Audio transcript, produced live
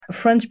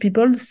French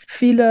people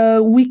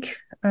feel weak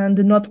and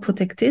not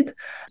protected.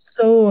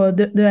 So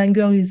the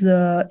anger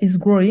is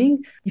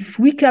growing. If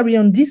we carry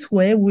on this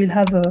way, we'll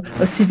have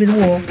a civil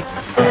war.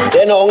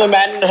 Den unge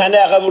mand, han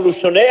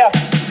revolutionær.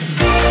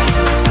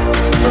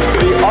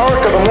 The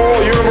arc of the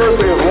moral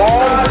universe is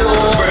long,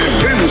 but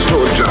it bends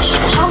toward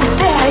justice. How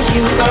dare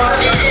you?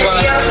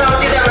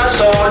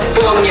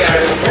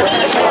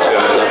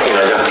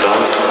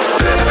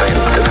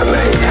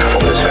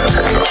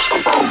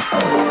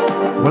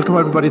 Welcome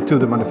everybody to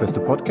the Manifesto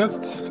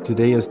podcast.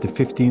 Today is the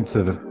 15th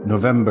of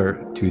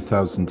November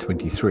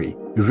 2023.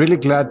 We're really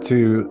glad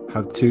to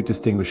have two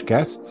distinguished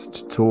guests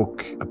to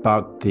talk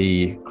about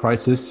the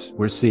crisis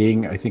we're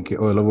seeing, I think,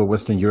 all over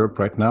Western Europe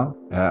right now,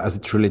 as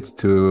it relates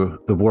to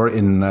the war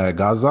in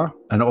Gaza,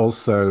 and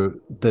also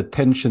the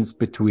tensions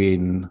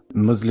between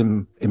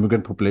Muslim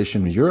immigrant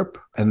population in Europe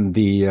and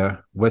the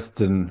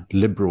Western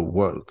liberal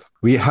world.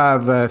 We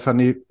have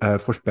Fanny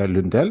Forsberg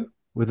Lundell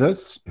with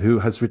us, who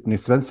has written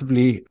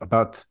extensively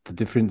about the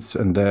difference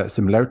and the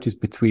similarities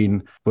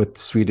between both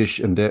Swedish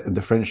and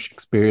the French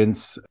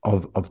experience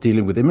of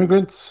dealing with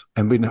immigrants.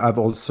 And we have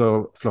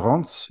also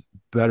Florence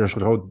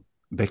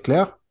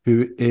Bergeaud-Blackler,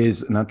 who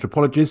is an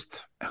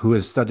anthropologist who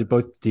has studied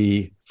both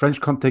the French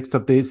context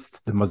of this,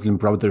 the Muslim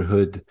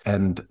Brotherhood,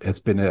 and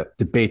has been a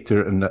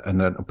debater and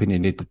an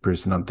opinionated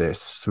person on this.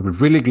 So we're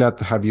really glad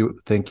to have you.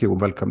 Thank you and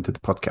welcome to the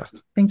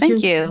podcast.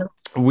 Thank you.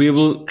 We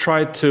will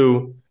try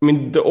to,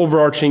 the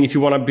overarching, if you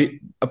want to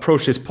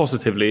approach this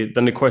positively,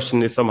 then the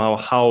question is somehow,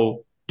 how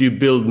do you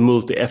build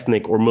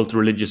multi-ethnic or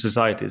multi-religious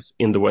societies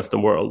in the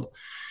Western world?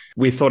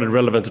 We thought it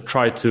relevant to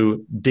try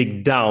to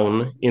dig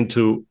down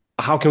into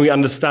how can we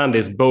understand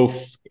this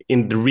both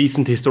in the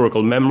recent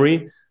historical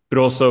memory, but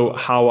also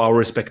how our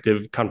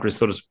respective countries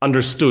sort of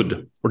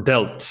understood or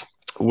dealt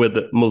with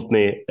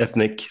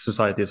multi-ethnic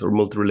societies or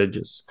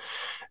multi-religious.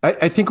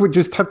 I think we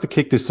just have to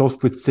kick this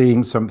off with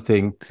saying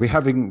something. We're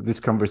having this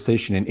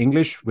conversation in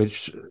English,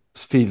 which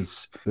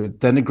feels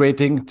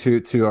denigrating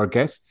to our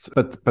guests,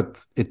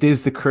 but it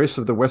is the curse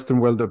of the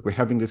Western world that we're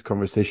having this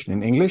conversation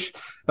in English.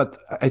 But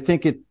I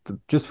think it,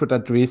 just for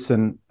that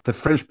reason, the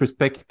French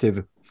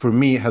perspective for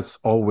me has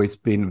always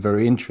been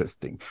very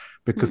interesting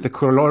because the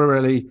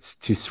correlates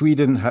to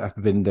Sweden have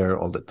been there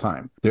all the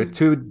time. There are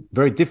two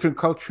very different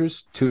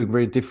cultures, two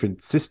very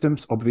different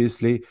systems,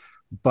 obviously.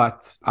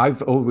 But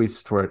I've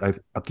always, for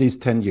at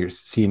least 10 years,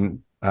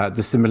 seen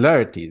the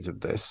similarities of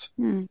this.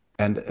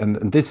 And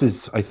this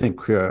is, I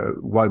think,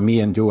 why me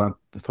and Johan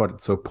thought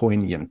it so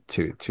poignant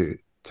to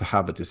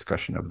have a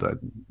discussion of the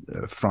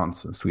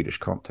France and Swedish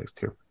context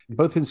here.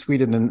 Both in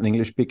Sweden and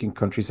English-speaking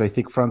countries, I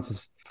think France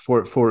is,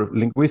 for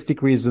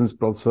linguistic reasons,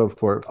 but also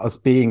for us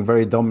being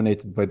very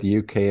dominated by the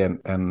UK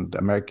and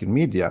American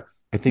media,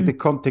 I think the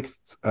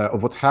context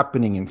of what's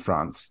happening in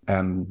France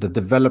and the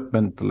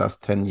development the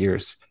last 10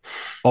 years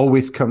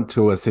always come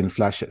to us in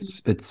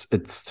flashes.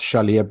 It's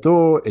Charlie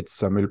Hebdo, it's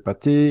Samuel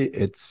Paty,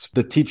 it's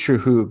the teacher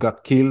who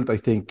got killed, I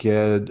think,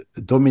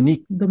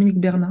 Dominique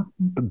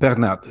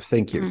Bernard,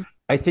 thank you.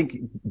 I think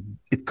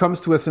it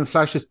comes to us in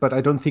flashes, but I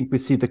don't think we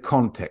see the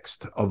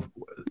context of.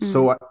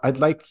 So I'd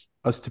like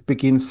us to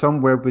begin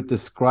somewhere with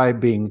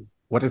describing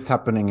what is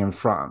happening in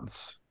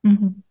France.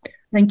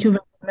 Thank you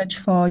very much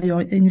for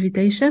your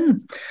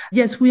invitation.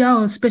 Yes, we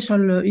are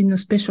in a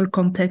special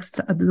context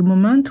at the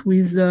moment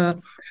with the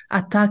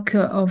attack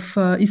of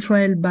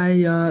Israel by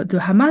the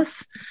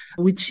Hamas,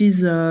 which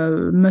is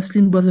a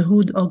Muslim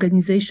Brotherhood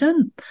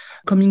organization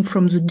coming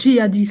from the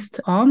jihadist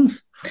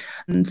arms.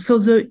 And so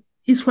the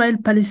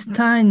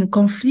Israel-Palestine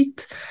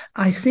conflict,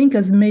 I think,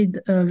 has made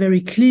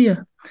very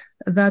clear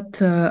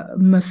that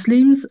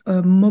Muslims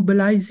are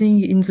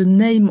mobilizing in the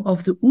name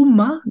of the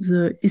Ummah,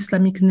 the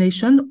Islamic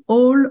nation,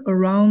 all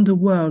around the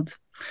world.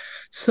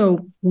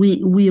 So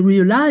we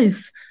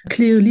realize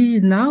clearly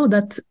now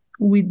that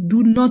we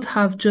do not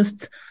have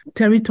just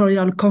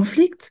territorial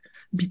conflict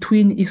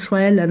between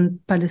Israel and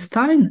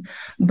Palestine,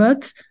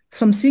 but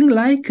something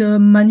like a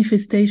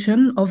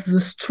manifestation of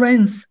the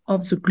strength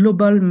of the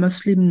global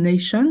Muslim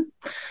nation,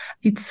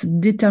 its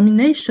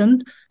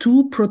determination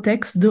to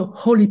protect the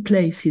holy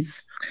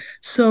places.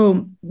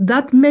 So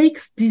that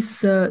makes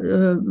this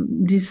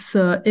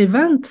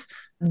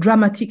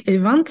dramatic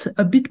event,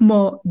 a bit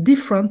more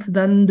different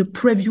than the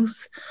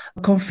previous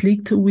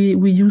conflict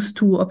we used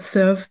to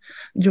observe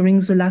during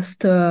the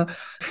last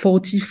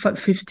 40,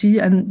 50,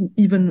 and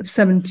even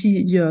 70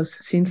 years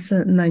since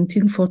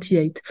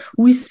 1948.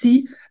 We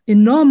see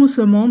enormous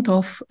amount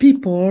of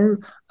people,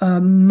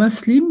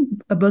 Muslim,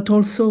 but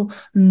also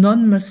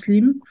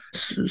non-Muslim,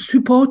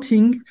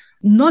 supporting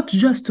not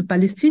just the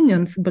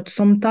Palestinians, but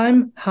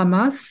sometimes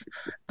Hamas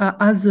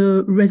as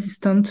a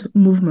resistant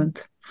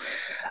movement.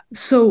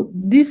 So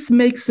this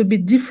makes a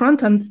bit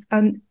different.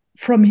 And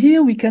from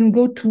here, we can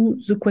go to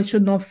the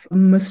question of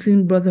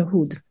Muslim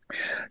Brotherhood.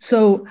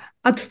 So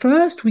at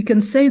first, we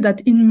can say that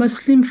in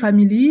Muslim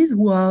families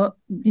who are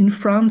in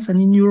France and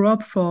in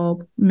Europe for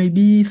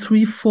maybe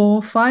 3,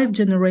 4, 5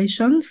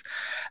 generations,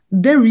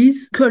 there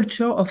is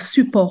culture of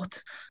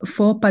support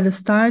for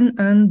Palestine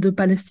and the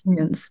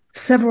Palestinians.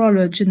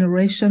 Several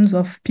generations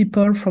of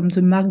people from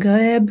the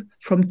Maghreb,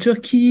 from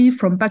Turkey,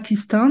 from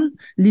Pakistan,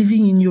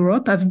 living in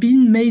Europe have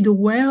been made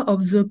aware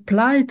of the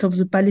plight of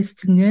the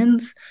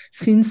Palestinians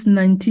since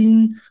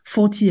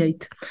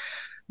 1948.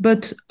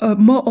 But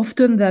more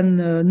often than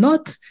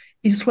not,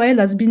 Israel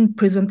has been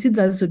presented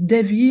as a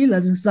devil,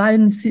 as a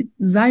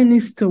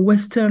Zionist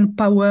Western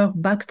power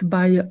backed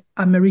by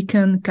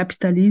American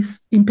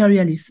capitalist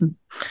imperialism.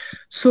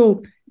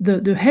 So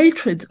the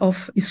hatred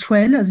of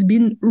Israel has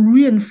been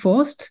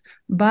reinforced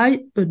by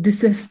a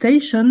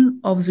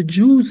detestation of the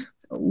Jews,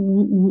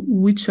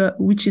 which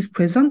is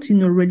present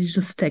in a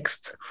religious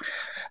text.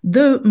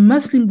 The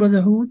Muslim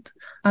Brotherhood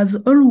has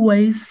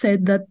always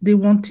said that they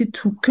wanted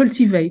to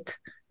cultivate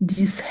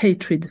this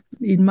hatred.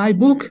 In my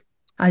book,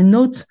 I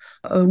note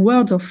a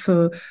word of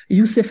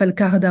Youssef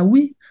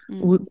al-Qaradawi,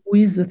 who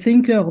is a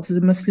thinker of the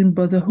Muslim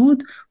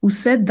Brotherhood, who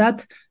said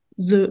that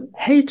the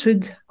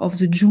hatred of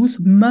the Jews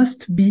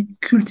must be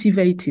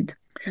cultivated.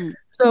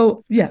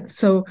 So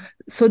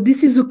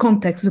this is the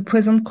context, the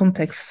present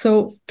context.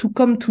 So to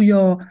come to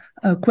your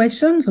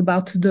questions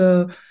about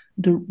the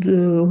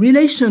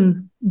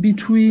relation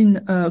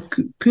between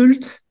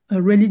cult,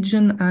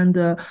 religion,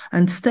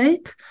 and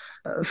state.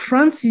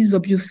 France is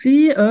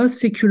obviously a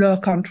secular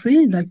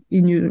country,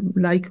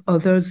 like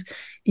others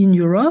in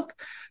Europe.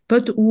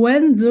 But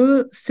when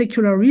the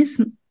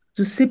secularism,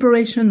 the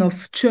separation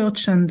of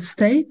church and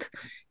state,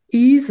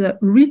 is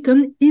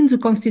written in the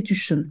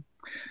constitution,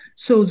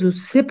 so the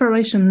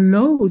separation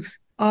laws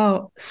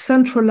are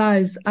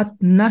centralized at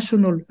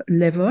national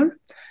level,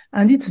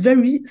 and it's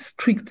very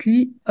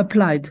strictly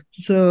applied.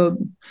 The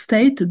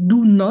state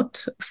do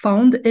not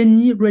found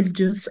any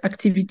religious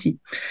activity.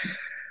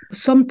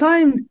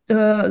 Sometimes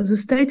the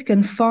state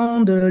can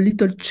found a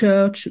little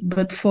church,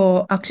 but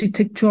for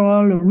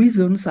architectural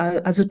reasons,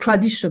 as a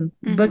tradition,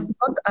 but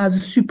not as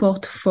a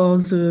support for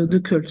the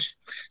cult.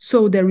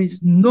 So there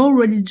is no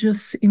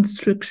religious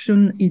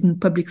instruction in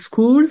public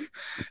schools.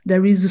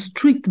 There is a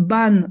strict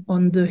ban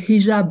on the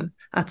hijab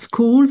at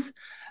schools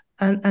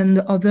and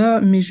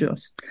other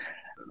measures.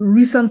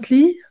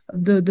 Recently,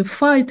 the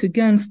fight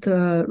against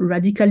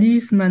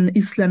radicalism and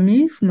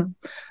Islamism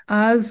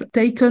has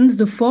taken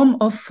the form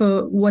of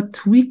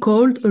what we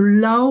called a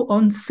law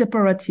on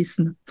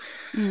separatism.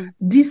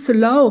 This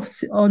law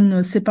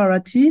on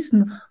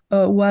separatism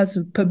was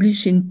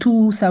published in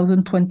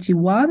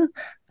 2021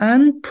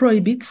 and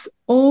prohibits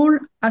all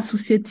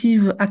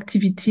associative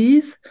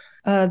activities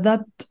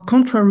that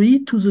contrary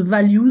to the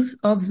values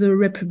of the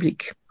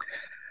Republic.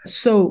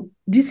 So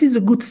this is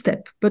a good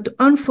step, but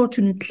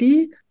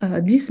unfortunately,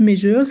 these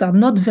measures are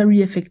not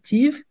very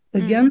effective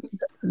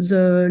against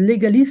the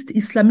legalist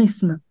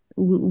Islamism.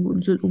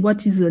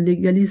 What is a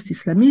legalist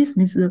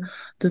Islamism? Is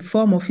the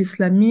form of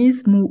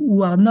Islamism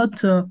who are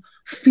not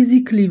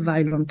physically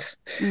violent,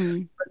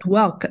 but who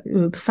are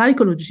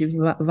psychologically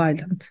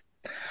violent.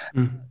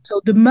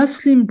 So the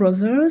Muslim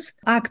Brothers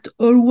act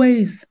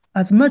always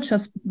as much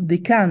as they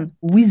can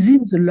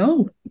within the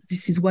law.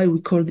 This is why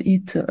we call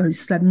it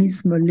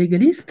Islamism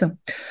legalist.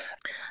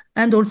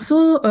 And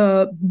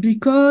also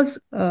because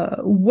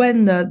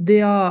when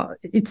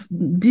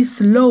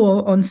this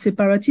law on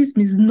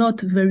separatism is not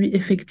very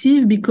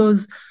effective,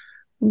 because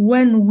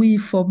when we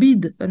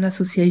forbid an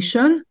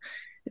association,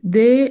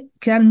 they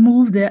can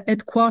move their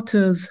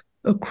headquarters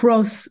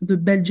across the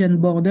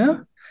Belgian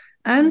border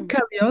and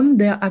carry on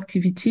their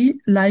activity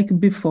like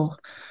before.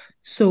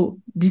 So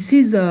this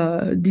is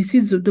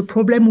the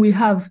problem we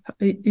have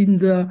in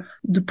the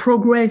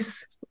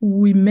progress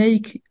we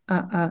make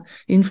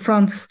in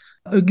France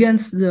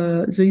against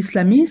the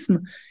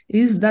Islamism,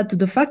 is that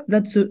the fact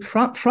that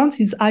France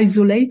is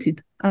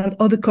isolated and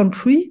other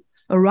countries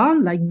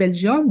around, like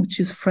Belgium, which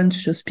is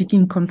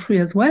French-speaking country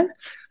as well,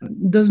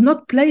 does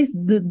not play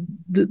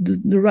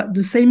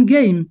the same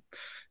game.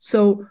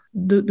 So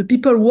the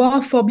people who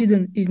are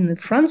forbidden in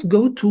France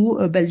go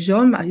to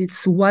Belgium.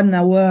 It's 1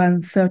 hour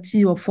and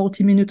 30 or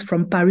 40 minutes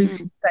from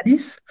Paris, Italy.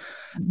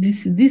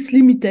 This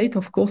limited,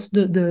 of course,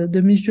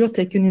 the measure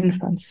taken in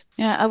France.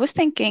 Yeah, I was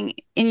thinking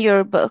in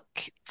your book,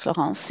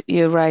 Florence,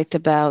 you write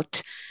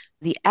about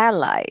the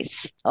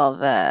allies of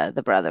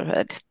the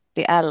Brotherhood,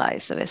 the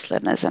allies of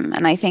Islamism.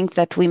 And I think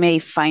that we may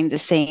find the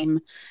same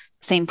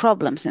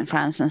problems in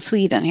France and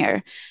Sweden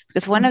here.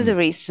 Because one of the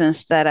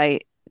reasons that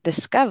I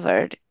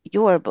discovered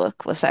your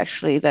book was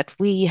actually that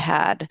we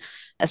had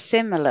a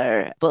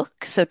similar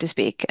book, so to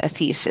speak, a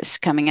thesis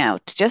coming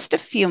out just a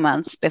few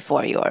months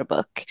before your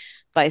book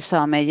by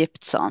Same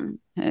Egyptson.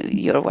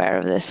 You're aware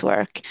of this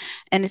work.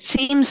 And it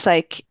seems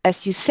like,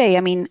 as you say,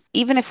 I mean,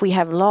 even if we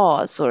have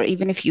laws or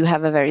even if you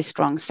have a very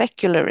strong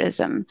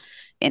secularism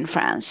in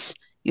France,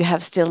 you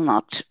have still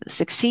not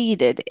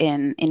succeeded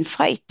in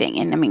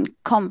fighting,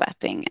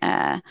 combating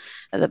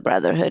the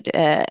Brotherhood.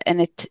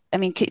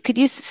 Could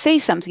you say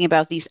something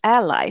about these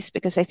allies?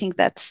 Because I think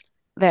that's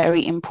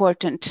very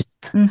important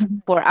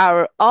for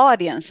our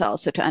audience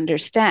also to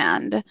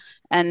understand.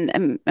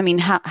 And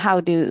how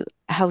do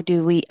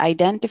we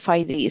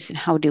identify these, and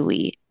how do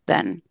we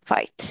then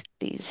fight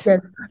these.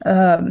 Yes,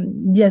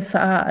 yes,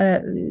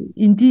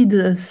 indeed.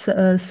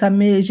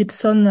 Sameh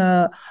Egyptian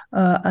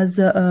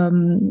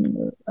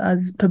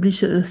has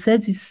published a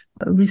thesis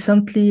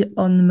recently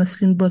on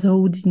Muslim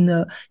Brotherhood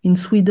in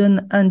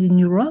Sweden and in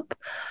Europe,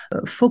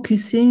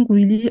 focusing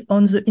really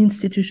on the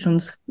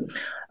institutions.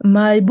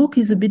 My book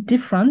is a bit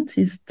different.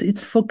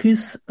 It's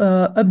focused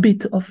a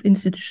bit of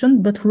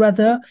institution, but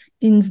rather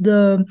in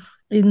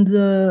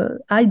the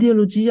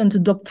ideology and the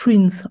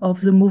doctrines of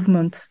the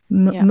movement,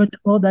 much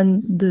more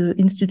than the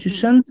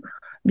institutions,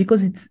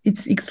 because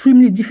it's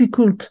extremely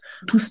difficult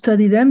to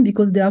study them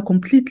because they are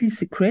completely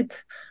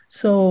secret.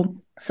 So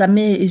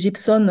Sameh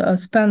Egyptian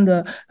spent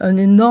an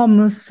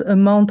enormous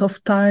amount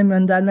of time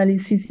and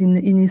analysis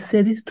in his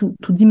thesis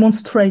to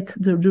demonstrate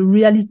the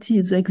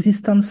reality, the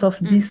existence of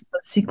these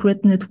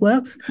secret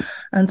networks.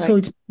 And so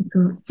it's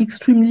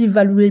extremely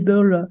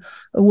valuable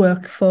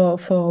work for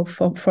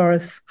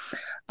us.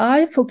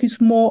 I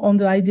focus more on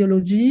the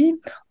ideology,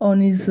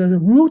 on his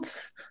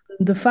roots,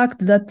 the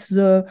fact that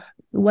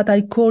what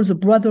I call the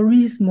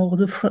brotherism or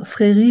the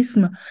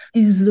frérisme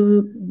is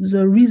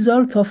the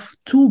result of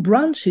two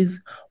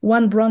branches.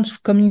 One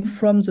branch coming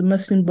from the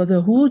Muslim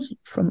Brotherhood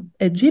from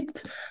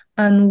Egypt,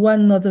 and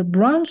one other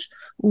branch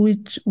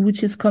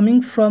which is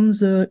coming from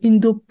the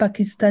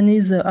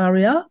Indo-Pakistanis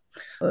area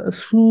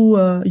through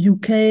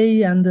UK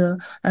and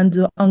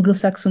the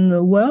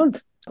Anglo-Saxon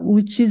world,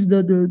 which is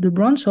the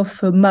branch of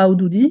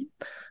Maududi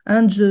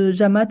and the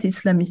Jamaat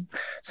Islami.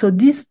 So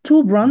these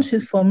two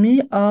branches for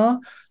me are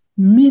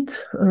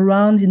meet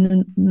around in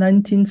the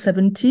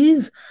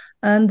 1970s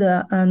and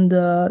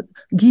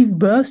give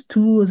birth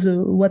to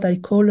what I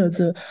call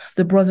the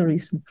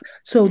brotherism.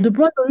 So the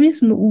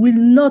brotherism will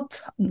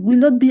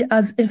not be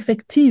as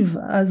effective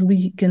as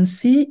we can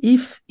see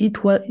if it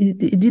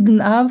didn't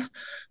have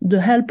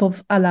the help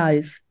of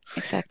allies.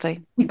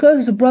 Exactly.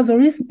 Because the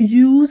brotherism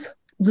use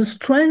the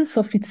strength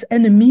of its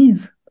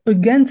enemies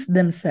against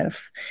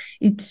themselves.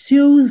 It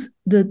uses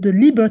the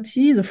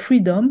liberty, the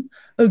freedom,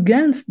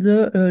 against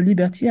the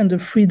liberty and the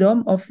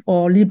freedom of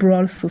our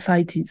liberal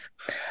societies.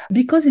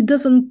 Because it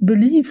doesn't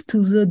believe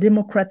to the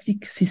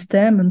democratic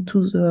system and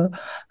to the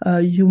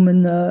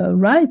human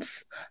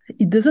rights.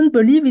 It doesn't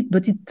believe it,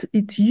 but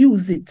it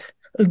uses it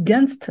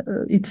against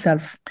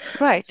itself.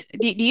 Right.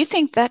 Do you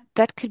think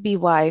that could be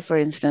why, for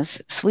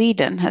instance,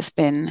 Sweden has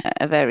been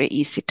a very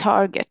easy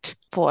target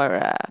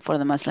for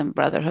the Muslim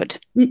Brotherhood?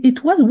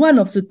 It was one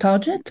of the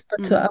targets,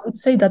 but I would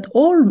say that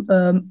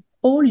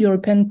all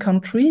European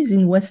countries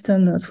in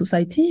Western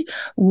society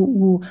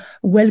who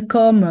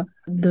welcome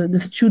the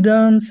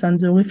students and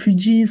the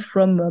refugees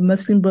from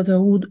Muslim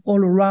Brotherhood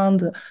all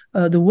around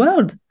the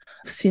world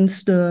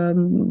since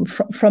from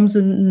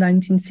the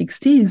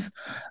 1960s.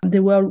 They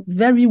were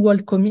very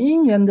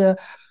welcoming, and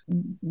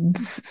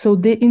so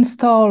they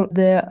install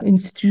their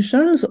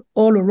institutions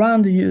all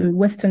around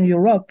Western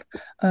Europe,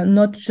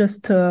 not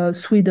just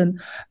Sweden.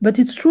 But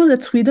it's true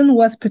that Sweden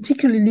was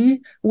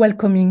particularly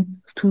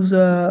welcoming to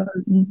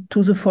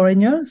the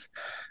foreigners.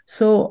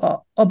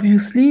 So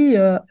obviously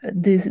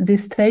they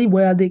stay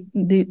where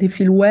they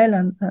feel well,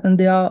 and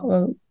they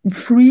are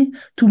free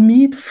to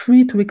meet,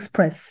 free to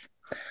express.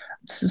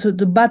 So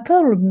the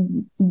battle,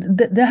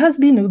 there has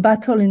been a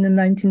battle in the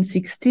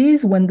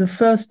 1960s when the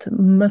first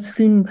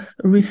Muslim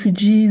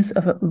refugees,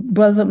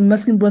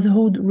 Muslim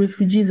Brotherhood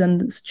refugees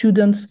and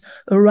students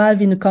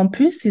arrived in the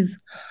campuses.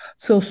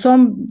 So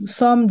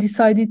some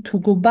decided to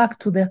go back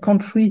to their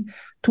country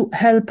to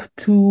help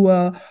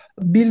to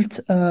build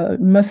a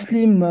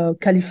Muslim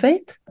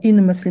caliphate in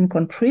a Muslim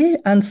country,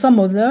 and some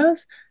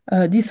others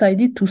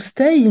decided to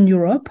stay in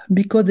Europe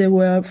because they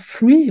were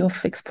free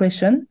of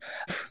expression,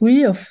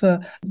 free of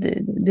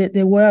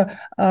they were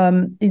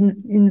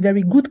in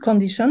very good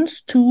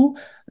conditions to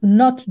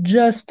not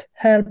just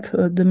help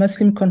the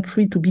Muslim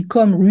country to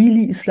become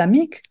really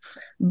Islamic,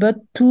 but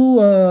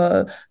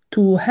to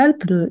help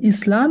the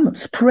Islam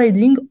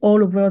spreading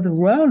all over the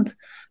world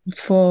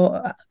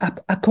for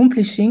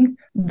accomplishing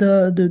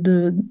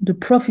the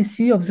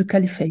prophecy of the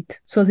caliphate.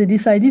 So they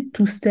decided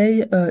to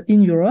stay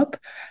in Europe.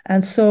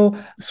 And so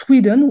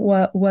Sweden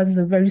was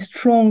a very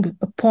strong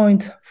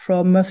point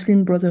for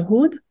Muslim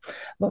Brotherhood,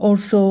 but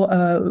also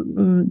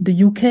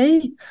the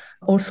UK,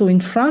 also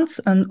in France,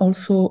 and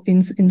also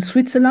in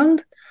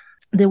Switzerland.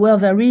 They were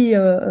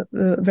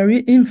very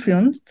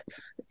influenced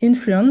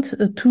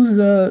to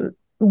the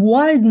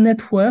wide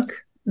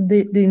network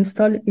they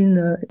installed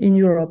in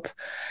Europe.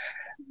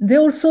 They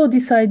also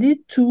decided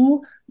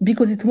to,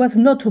 because it was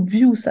not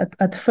obvious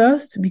at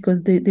first,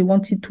 because they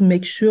wanted to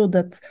make sure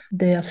that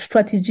their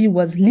strategy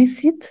was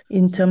licit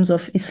in terms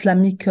of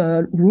Islamic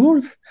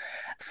rules.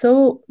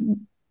 So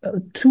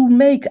to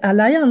make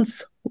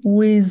alliance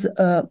with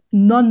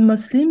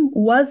non-Muslim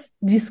was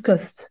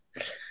discussed.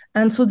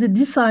 And so they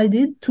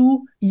decided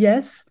to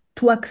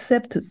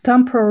accept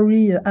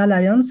temporary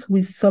alliance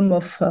with some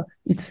of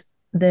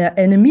their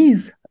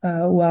enemies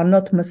who are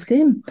not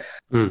Muslim,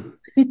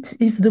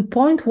 if the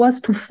point was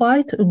to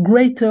fight a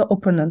greater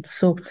opponent.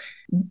 So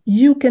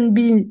you can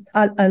be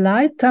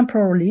allied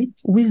temporarily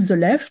with the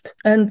left.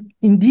 And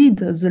indeed,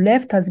 the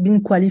left has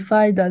been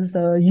qualified as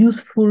a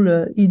useful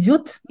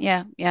idiot.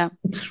 Yeah.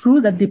 It's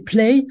true that they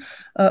play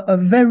a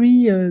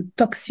very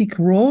toxic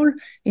role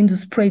in the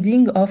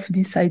spreading of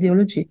this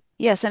ideology.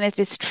 Yes, and it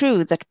is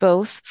true that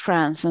both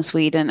France and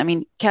Sweden, I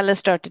mean, Kalle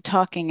started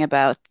talking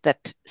about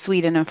that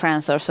Sweden and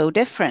France are so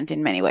different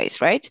in many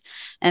ways, right?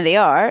 And they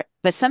are,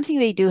 but something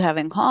they do have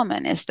in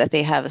common is that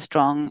they have a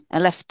strong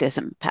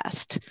leftism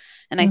past.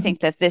 And I think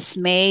that this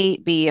may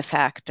be a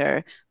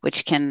factor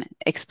which can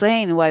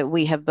explain why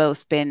we have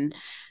both been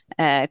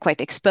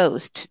quite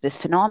exposed to this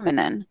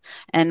phenomenon.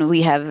 And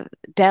we have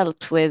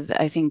dealt with,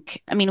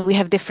 we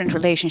have different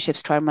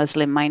relationships to our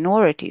Muslim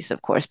minorities,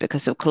 of course,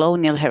 because of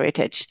colonial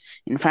heritage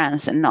in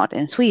France and not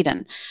in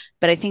Sweden.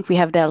 But I think we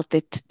have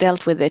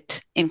dealt with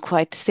it in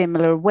quite a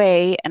similar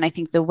way. And I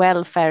think the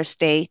welfare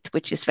state,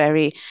 which is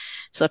very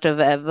sort of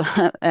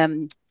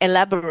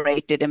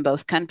elaborated in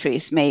both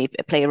countries, may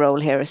play a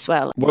role here as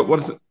well.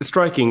 What's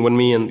striking when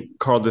me and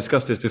Carl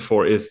discussed this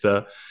before is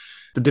the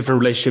different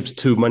relationships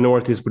to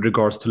minorities with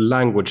regards to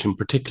language in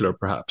particular,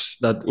 perhaps.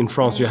 That in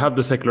France you have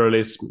the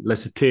secularism,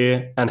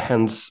 laicité, and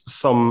hence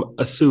some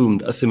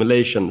assumed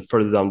assimilation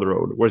further down the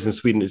road. Whereas in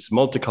Sweden it's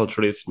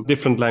multiculturalism,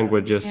 different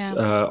languages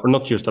are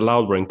not just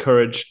allowed, but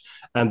encouraged.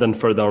 And then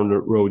further down the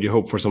road you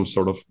hope for some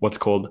sort of what's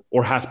called,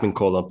 or has been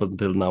called up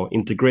until now,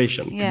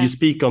 integration. Could you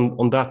speak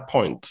on that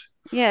point?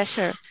 Yeah,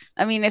 sure.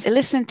 I mean, if you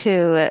listen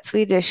to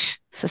Swedish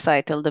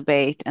societal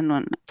debate and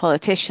when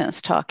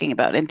politicians talking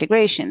about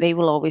integration, they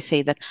will always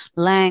say that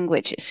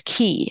language is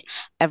key.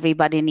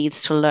 Everybody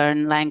needs to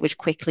learn language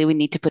quickly. We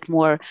need to put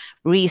more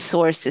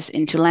resources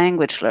into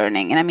language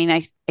learning. And I mean,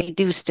 I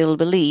do still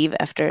believe,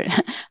 after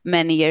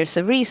many years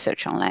of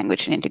research on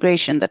language and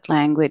integration, that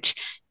language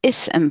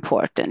is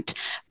important.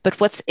 But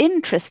what's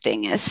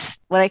interesting is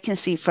what I can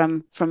see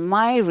from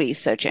my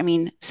research. I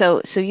mean,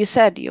 so you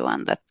said,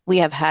 Johan, that we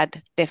have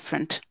had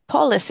different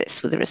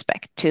policies with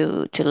respect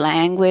to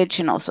language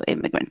and also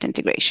immigrant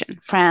integration.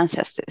 France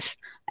has this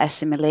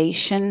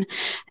assimilation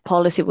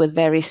policy with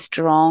very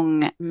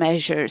strong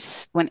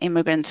measures. When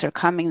immigrants are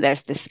coming,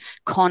 there's this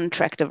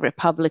contract of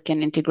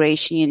Republican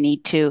integration. You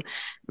need to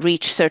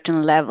reach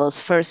certain levels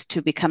first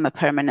to become a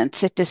permanent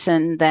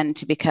citizen, then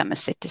to become a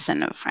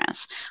citizen of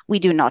France. We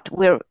do not.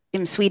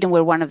 In Sweden,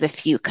 we're one of the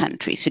few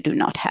countries who do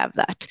not have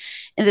that.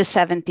 In the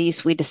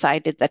 70s, we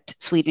decided that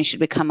Sweden should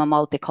become a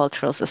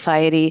multicultural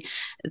society.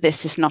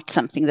 This is not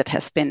something that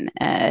has been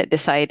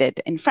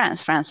decided in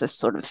France. France has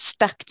sort of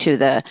stuck to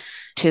the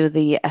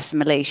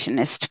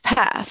assimilationist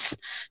path.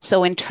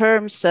 So in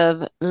terms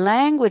of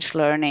language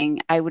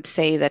learning, I would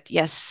say that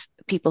yes,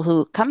 people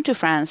who come to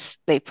France,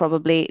 they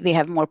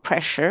have more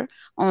pressure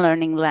on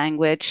learning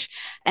language,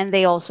 and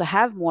they also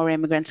have more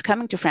immigrants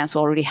coming to France who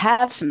already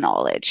have some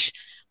knowledge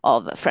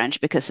of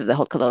French because of the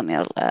whole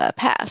colonial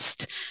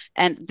past.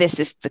 And this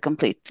is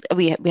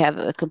we have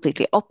a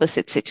completely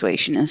opposite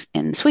situation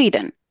in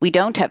Sweden. We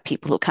don't have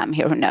people who come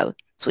here who know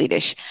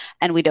Swedish,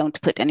 and we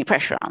don't put any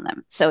pressure on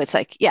them. So it's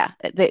like,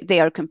 they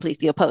are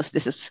completely opposed.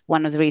 This is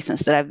one of the reasons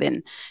that I've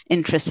been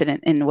interested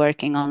in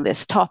working on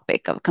this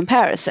topic of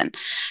comparison.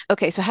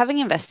 Okay, so having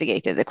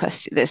investigated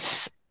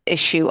this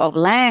issue of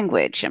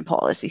language and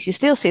policies, you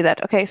still see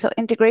that, okay, so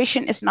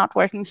integration is not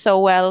working so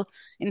well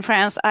in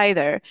France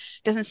either.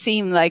 It doesn't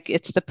seem like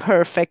it's the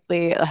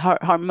perfectly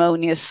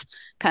harmonious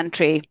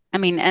country. I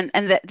mean,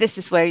 and this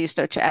is where you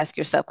start to ask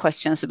yourself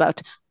questions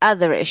about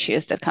other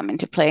issues that come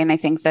into play. And I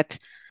think that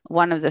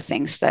one of the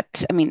things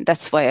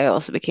that's why I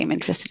also became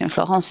interested in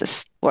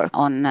Florence's work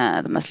on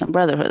the Muslim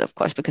Brotherhood, of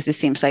course, because it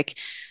seems like,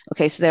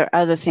 okay, so there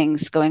are other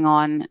things going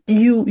on.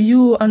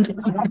 You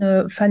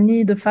understand,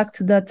 Fanny, the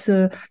fact that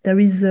there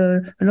is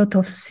a lot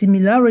of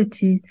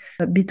similarity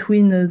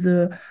between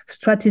the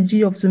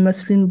strategy of the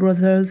Muslim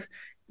Brothers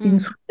in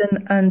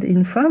Sweden and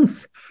in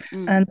France.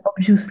 And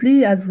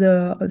obviously, as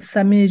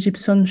Sameh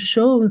Egyptian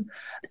showed,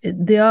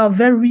 they are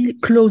very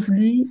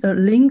closely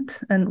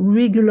linked and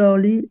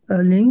regularly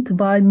linked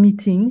by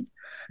meeting,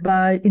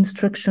 by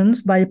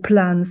instructions, by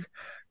plans.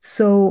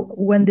 So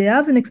when they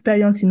have an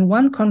experience in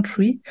one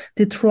country,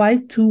 they try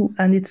to,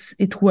 and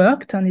it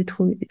worked, and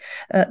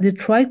they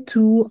try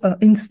to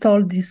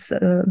install this,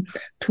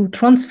 to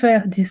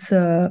transfer this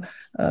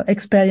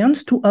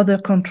experience to other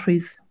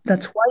countries.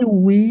 That's why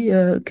we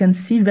can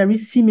see very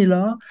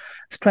similar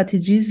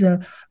strategies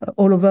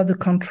all over the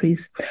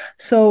countries.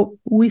 So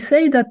we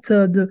say that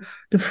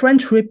the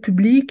French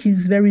Republic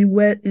is very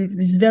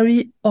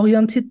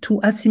oriented to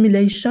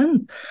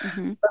assimilation.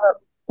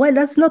 Well,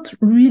 that's not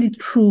really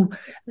true.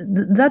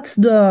 That's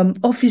the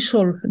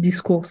official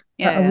discourse.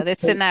 Yeah,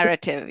 that's the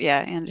narrative.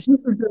 Yeah, I understand.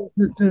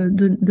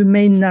 The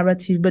main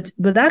narrative.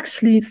 But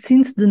actually,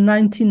 since the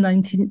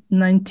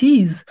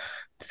 1990s,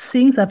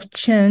 things have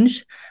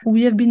changed,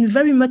 We have been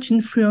very much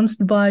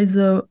influenced by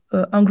the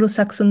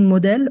Anglo-Saxon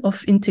model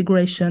of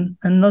integration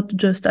and not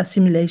just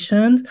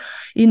assimilation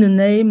in the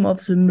name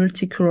of the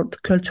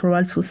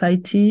multicultural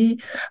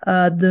society,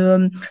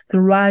 the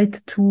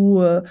right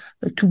to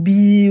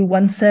be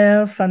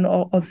oneself and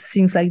all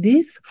things like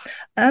this.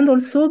 And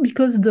also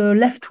because the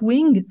left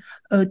wing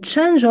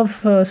change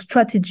of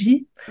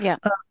strategy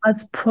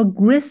has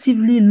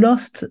progressively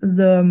lost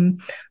the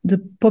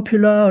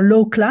popular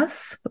low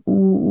class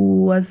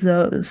who has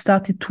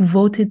started to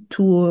vote it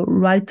to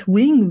right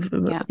wing,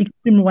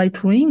 extreme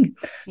right wing.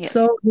 Yes.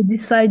 So they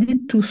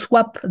decided to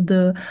swap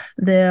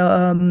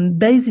their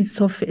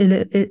basis of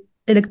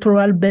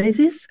electoral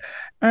basis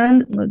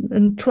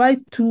and try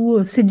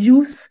to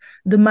seduce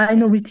the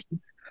minorities,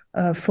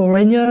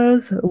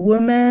 foreigners,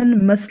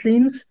 women,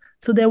 Muslims.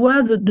 So there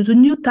were the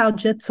new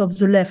targets of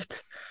the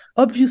left.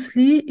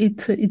 Obviously,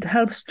 it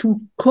helps to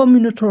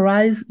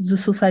communitarize the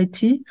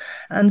society,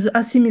 and the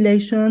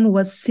assimilation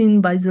was seen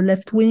by the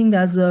left wing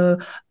as a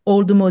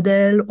old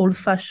model,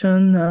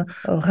 old-fashioned,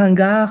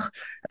 ringard,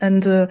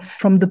 and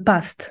from the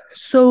past.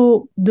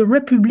 So the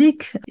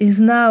Republic is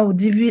now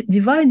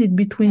divided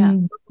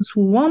between those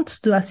who want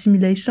the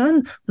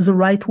assimilation, the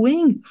right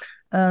wing,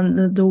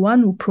 and the one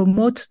who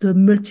promotes the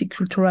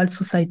multicultural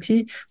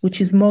society,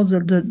 which is more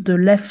the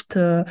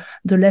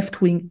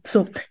left wing.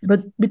 So,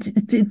 but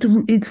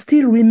it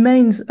still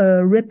remains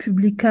a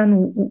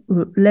Republican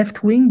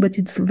left wing, but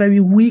it's very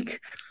weak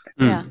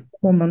at the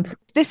moment.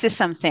 This is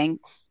something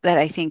that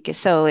I think is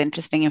so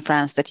interesting in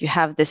France, that you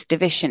have this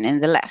division in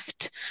the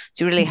left.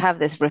 So you really have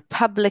this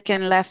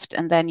Republican left,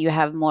 and then you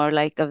have more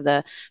like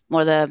the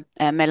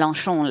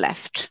Mélenchon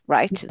left,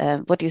 right?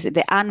 What do you say?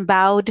 The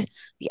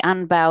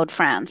unbowed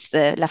France,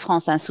 the La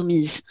France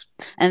Insoumise,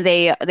 and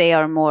they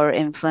are more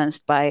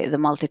influenced by the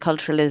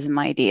multiculturalism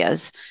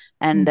ideas.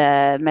 And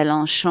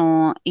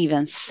Mélenchon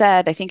even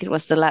said, I think it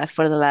was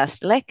for the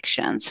last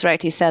elections, right?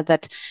 He said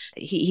that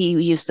he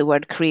used the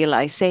word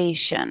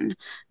creolization,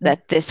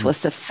 that this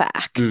was a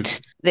fact.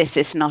 This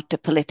is not a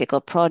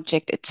political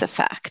project, it's a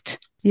fact.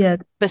 Yeah.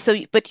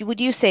 But would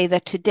you say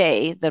that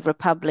today the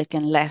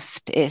Republican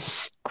left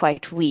is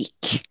quite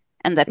weak,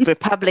 and that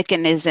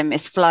Republicanism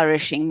is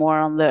flourishing more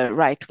on the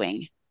right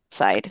wing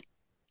side?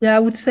 Yeah, I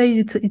would say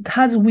it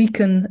has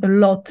weakened a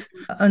lot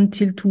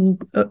until to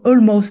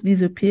almost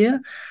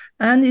disappear.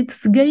 And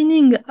it's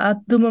gaining at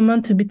the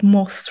moment a bit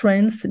more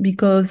strength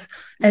because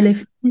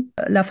LFI,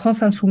 La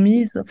France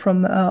Insoumise,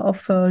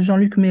 of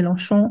Jean-Luc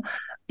Mélenchon,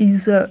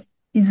 is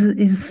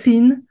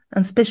seen,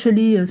 and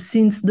especially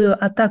since the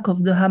attack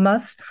of the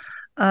Hamas,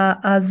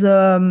 as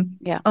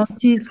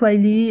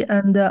anti-Israeli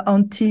and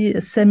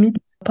anti-Semite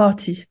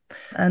party,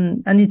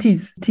 and it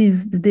is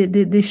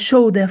they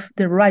show their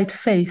right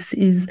face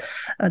is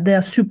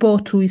their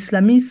support to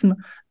Islamism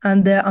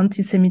and their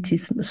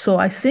anti-Semitism. So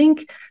I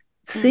think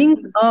things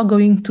are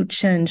going to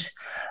change.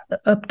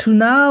 Up to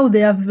now,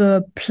 they have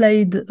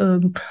played the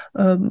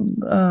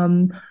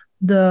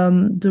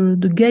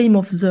game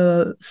of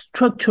the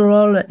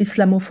structural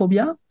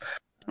Islamophobia,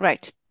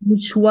 right?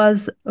 Which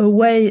was a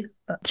way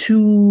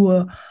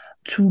to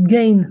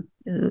gain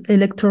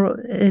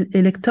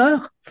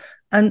elector.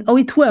 And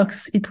it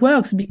works. It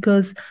works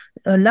because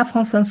La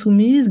France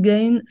Insoumise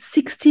gained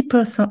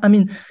 60%. I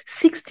mean,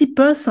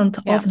 60%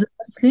 of the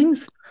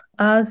Muslims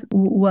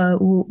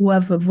who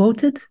have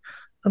voted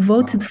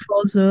for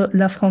the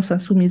La France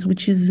Insoumise,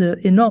 which is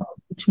enormous,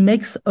 which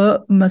makes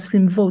a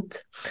Muslim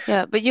vote.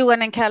 Yeah, but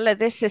Johan and Kalle,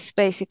 this is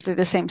basically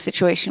the same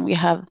situation we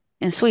have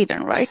in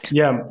Sweden, right?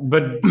 Yeah,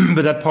 but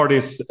that part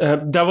is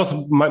that was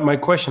my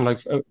question, like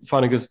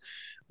Fanny, because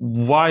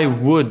why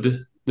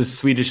would the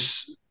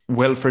Swedish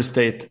welfare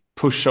state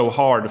push so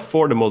hard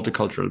for the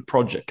multicultural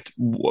project?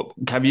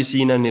 Have you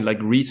seen any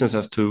reasons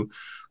as to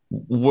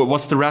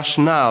what's the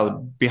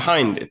rationale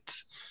behind it?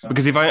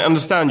 Because if I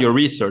understand your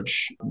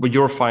research, what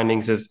your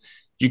findings is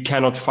you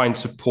cannot find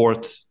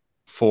support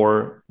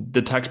for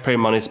the taxpayer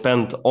money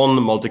spent on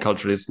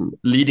multiculturalism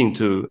leading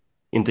to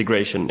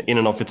integration in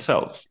and of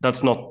itself.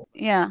 That's not...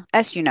 Yeah,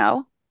 as you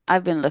know,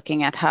 I've been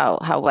looking at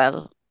how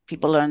well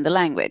people learn the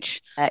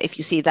language. If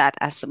you see that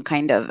as some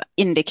kind of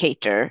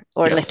indicator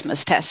or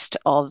litmus test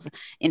of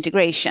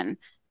integration.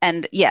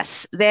 And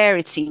yes, there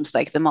it seems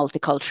like the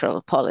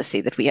multicultural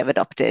policy that we have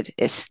adopted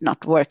is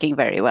not working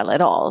very well at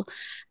all.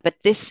 But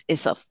this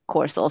is, of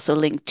course, also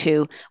linked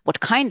to what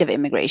kind of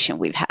immigration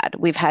we've had.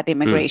 We've had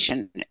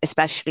immigration,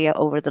 especially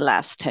over the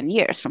last 10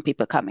 years, from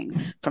people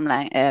coming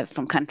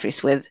from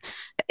countries with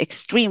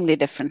extremely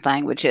different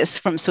languages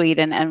from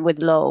Sweden and with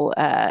low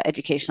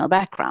educational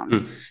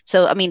background.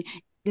 So, I mean,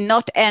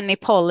 not any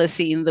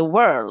policy in the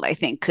world, I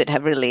think, could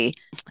have really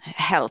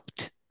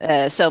helped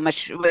so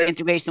much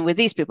integration with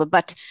these people.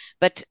 But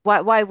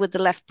why would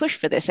the left push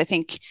for this? I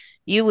think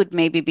you would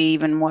maybe be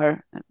even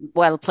more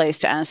well placed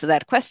to answer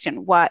that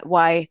question.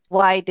 Why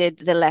did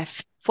the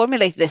left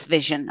formulate this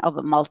vision of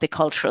a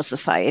multicultural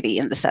society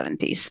in the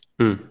 70s?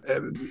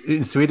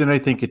 In Sweden, I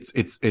think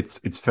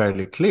it's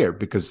fairly clear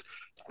because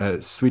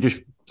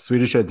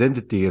Swedish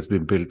identity has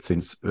been built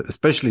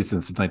especially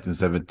since the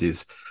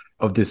 1970s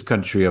of this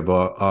country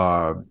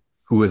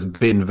who has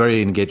been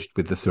very engaged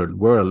with the third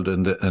world,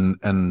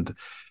 and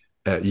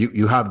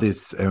you have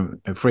this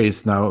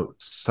phrase now,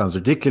 sounds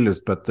ridiculous,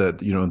 but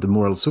the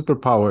moral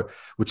superpower,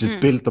 which is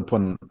built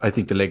upon, I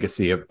think, the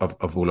legacy of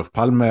Olof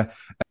Palme,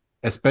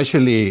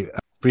 especially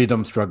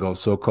freedom struggle,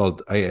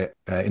 so-called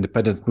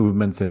independence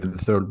movements in the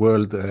third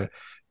world.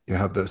 You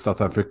have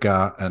South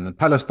Africa and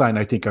Palestine,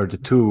 I think, are the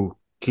two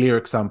clear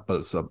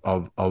examples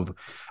of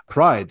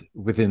pride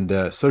within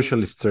the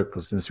socialist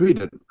circles in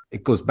Sweden.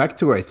 It goes back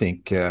to, I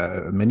think,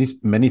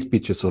 many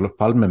speeches Olof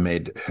Palme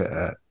made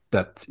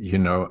that,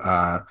 in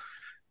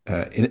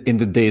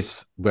the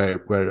days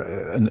where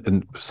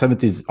and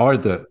 70s are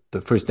the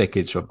first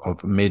decades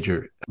of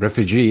major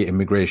refugee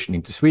immigration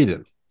into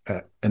Sweden.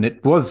 And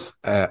it was,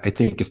 I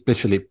think,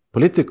 especially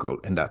political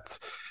in that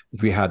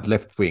we had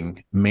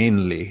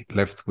mainly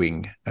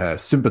left-wing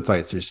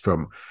sympathizers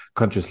from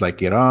countries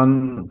like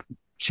Iran,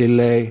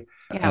 Chile,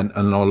 and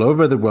all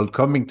over the world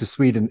coming to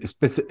Sweden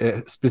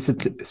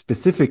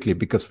specifically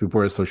because we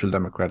were a social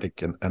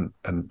democratic and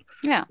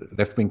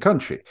left-wing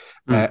country.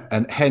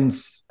 And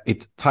hence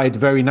it tied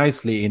very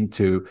nicely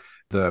into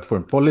the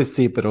foreign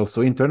policy, but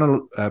also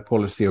internal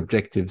policy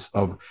objectives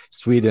of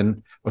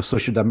Sweden, or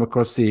social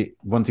democracy,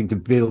 wanting to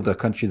build a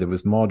country that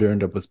was modern,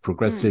 that was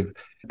progressive.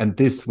 And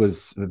this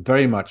was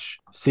very much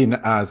seen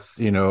as,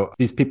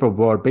 these people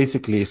were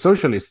basically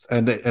socialists,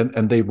 and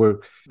they were,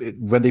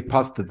 when they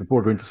passed the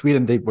border into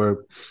Sweden, they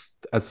were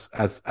as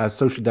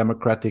social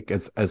democratic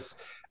as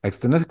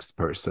the next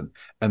person.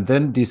 And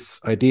then this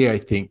idea, I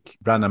think,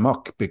 ran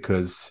amok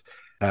because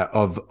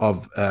of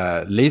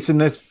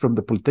laziness from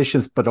the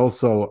politicians, but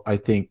also, I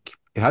think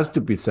it has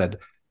to be said,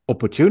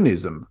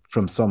 opportunism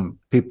from some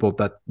people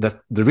that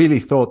they really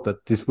thought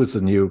that this was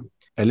a new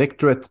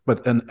electorate,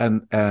 but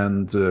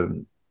and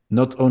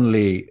not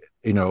only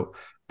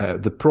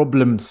the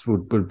problems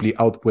would be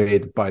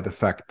outweighed by the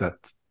fact that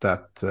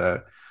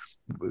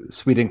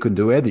Sweden could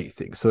do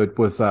anything. So it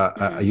was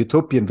a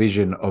utopian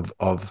vision of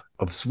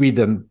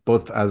Sweden,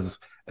 both as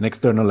an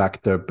external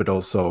actor, but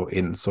also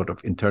in sort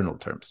of internal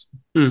terms.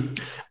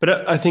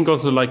 But I think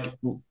also, like,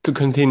 to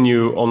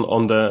continue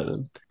on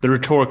the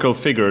rhetorical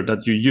figure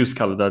that you use,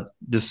 Kalle, that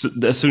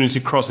as soon as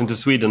you cross into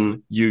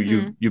Sweden,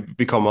 you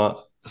become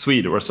a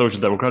Swede or a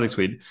social democratic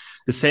Swede.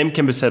 The same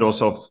can be said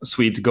also of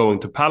Swedes going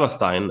to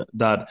Palestine,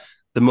 that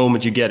the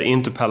moment you get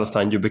into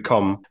Palestine, you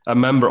become a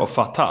member of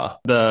Fatah,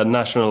 the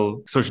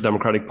National Social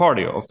Democratic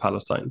Party of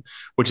Palestine,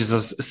 which is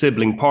a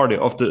sibling party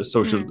of the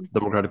Social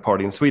Democratic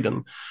Party in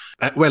Sweden.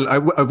 Well, I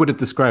wouldn't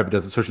describe it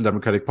as a social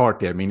democratic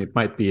party. I mean, it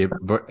might be a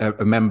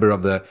member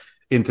of the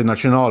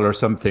International or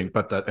something,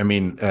 but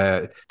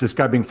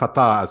describing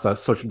Fatah as a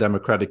social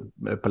democratic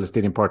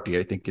Palestinian party,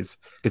 I think is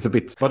a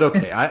bit. But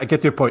okay, I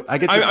get your point.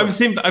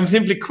 I'm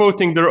simply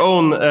quoting their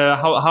own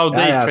how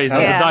they phrase the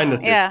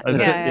dynasties.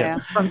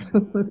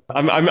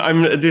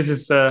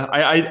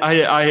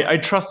 I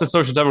trust the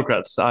social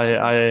democrats.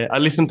 I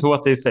listen to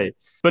what they say.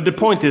 But the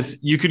point is,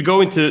 you could go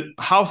into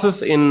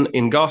houses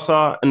in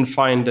Gaza and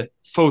find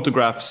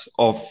photographs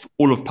of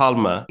Olof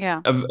Palme,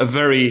 a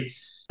very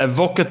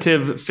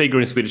evocative figure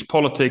in Swedish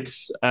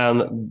politics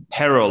and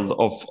herald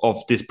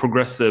of this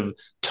progressive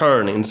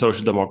turn in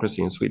social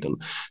democracy in Sweden.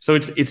 So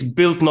it's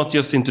built not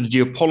just into the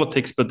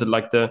geopolitics, but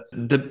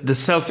the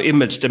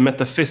self-image, the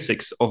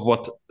metaphysics of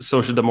what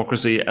social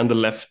democracy and the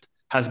left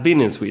has been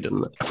in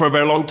Sweden for a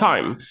very long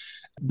time.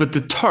 But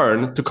the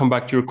turn, to come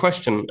back to your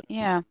question,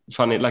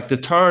 Fanny, like the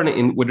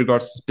turn with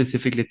regards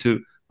specifically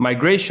to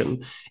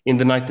migration in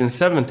the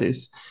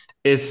 1970s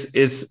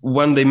is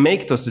when they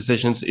make those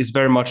decisions is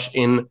very much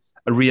in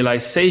a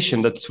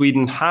realization that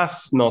Sweden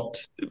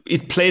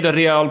it played a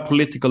real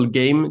political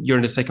game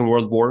during the Second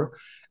World War.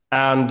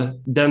 And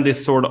then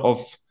this sort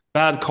of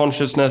bad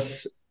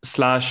consciousness /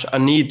 a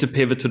need to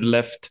pivot to the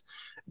left,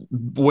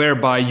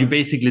 whereby you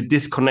basically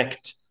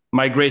disconnect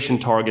migration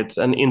targets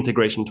and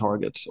integration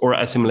targets or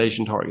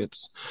assimilation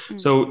targets.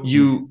 So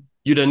you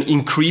then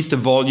increase the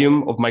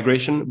volume of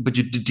migration, but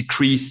you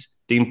decrease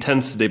the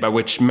intensity by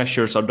which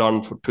measures are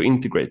done to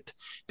integrate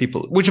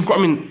people, which of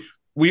course, I mean,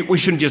 we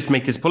shouldn't just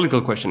make this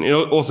political question. It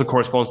also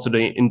corresponds to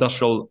the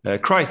industrial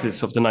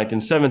crisis of the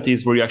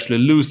 1970s, where you actually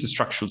lose the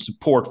structural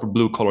support for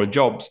blue-collar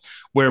jobs,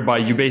 whereby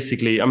you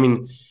basically, I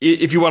mean,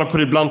 if you want to put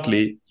it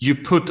bluntly, you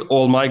put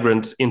all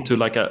migrants into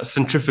like a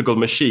centrifugal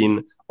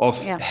machine of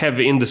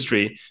heavy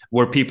industry,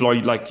 where people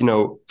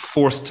are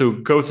forced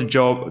to go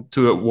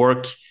to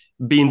work,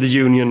 be in the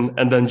union,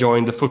 and then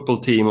join the football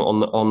team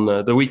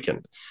on the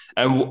weekend.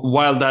 And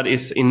while that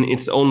is in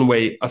its own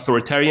way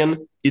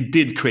authoritarian, it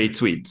did create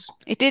Swedes.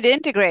 It did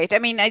integrate. I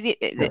mean,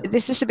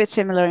 this is a bit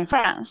similar in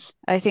France.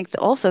 I think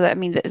also that, I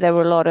mean, there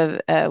were a lot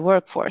of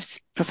workforce,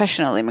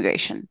 professional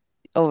immigration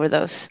over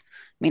those,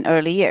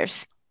 early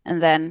years.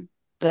 And then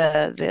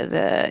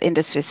the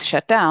industries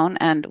shut down.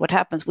 And what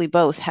happens, we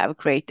both have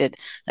created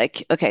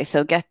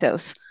so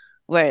ghettos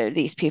where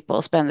these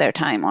people spend their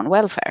time on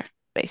welfare,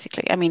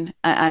 basically. I mean,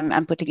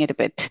 I'm putting it a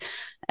bit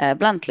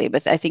bluntly,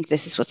 but I think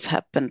this is what's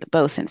happened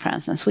both in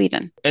France and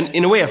Sweden. And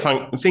in a way, I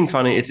think,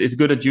 Fanny, it's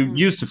good that you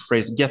used the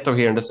phrase ghetto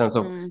here, in the sense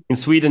of in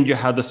Sweden you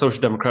had the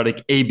social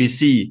democratic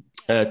ABC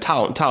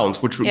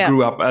towns, which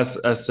grew up as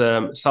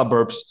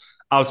suburbs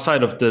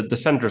outside of the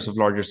centers of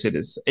larger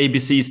cities.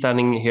 ABC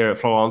standing here at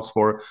Florence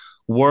for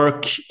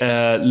work,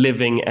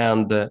 living,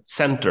 and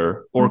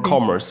center or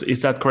commerce.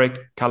 Is that correct,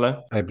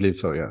 Kalle? I believe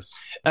so, yes.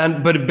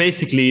 But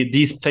basically,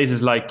 these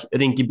places like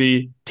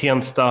Rinkeby,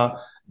 Tensta,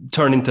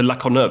 turn into La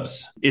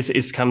Courneuves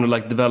is kind of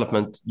like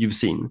development you've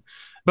seen.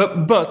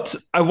 But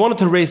I wanted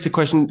to raise the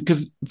question,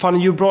 because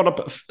Fanny, you brought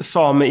up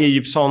Same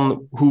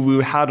Egyptson, who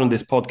we had on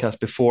this podcast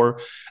before,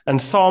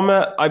 and Same,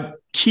 I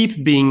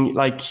keep being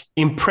like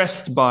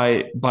impressed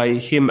by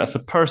him as a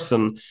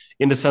person,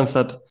 in the sense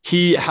that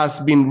he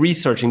has been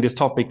researching this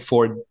topic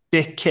for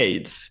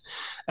decades,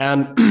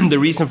 and the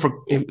reason for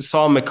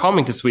Same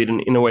coming to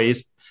Sweden in a way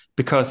is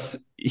because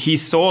he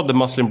saw the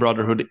Muslim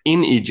Brotherhood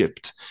in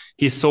Egypt.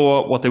 He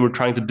saw what they were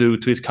trying to do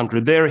to his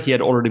country there. He had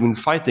already been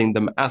fighting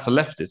them as a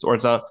leftist or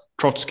as a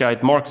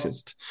Trotskyite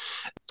Marxist.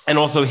 And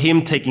also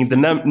him taking the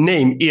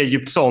name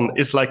Egyptson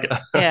is like...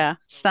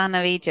 son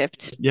of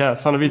Egypt. Yeah,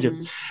 son of Egypt.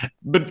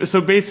 But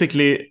so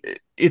basically,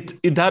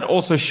 it that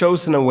also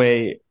shows in a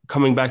way,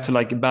 coming back to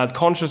like bad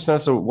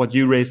consciousness, or what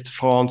you raised,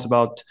 Florence,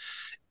 about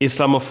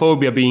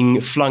Islamophobia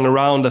being flung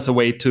around as a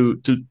way to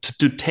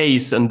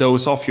tase and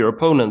dose off your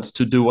opponents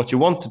to do what you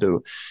want to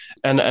do.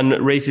 And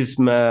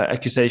racism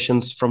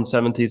accusations from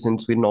 70s in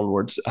Sweden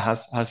onwards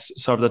has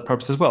served that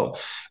purpose as well.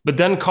 But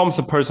then comes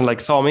a person like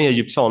Same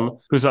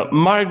Egyptson, who's a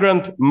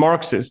migrant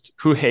Marxist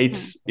who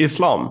hates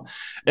Islam.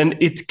 And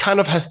it kind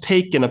of has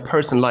taken a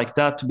person like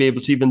that to be able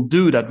to even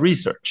do that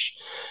research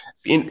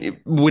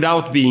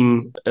without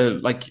being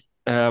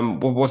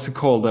what's it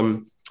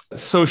called?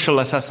 Social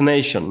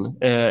assassination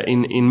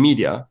in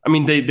media. I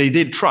mean, they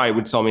did try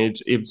with Same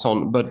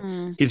Egyptson, but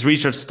his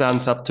research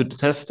stands up to the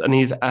test, and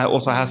he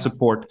also has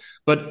support.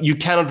 But you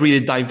cannot really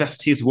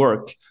divest his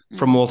work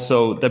from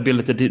also the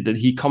ability that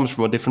he comes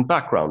from a different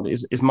background,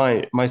 is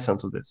my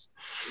sense of this.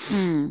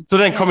 So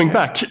then coming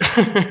back,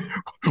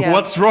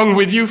 what's wrong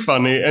with you,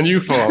 Fanny, and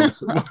you,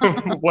 Florence?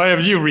 Why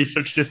have you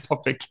researched this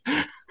topic?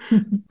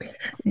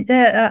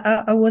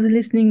 I was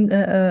listening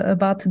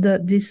about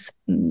this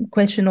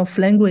question of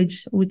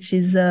language, which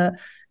is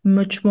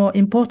much more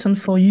important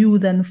for you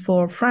than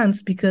for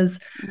France, because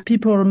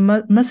people,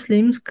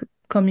 Muslims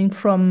coming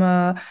from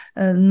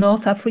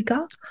North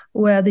Africa,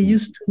 where they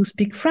used to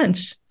speak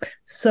French.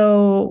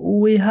 So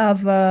we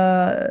have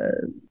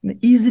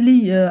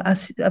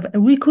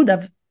we could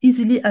have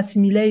easily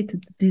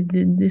assimilated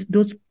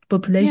those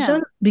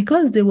population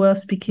because they were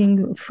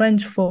speaking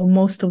French for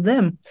most of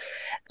them.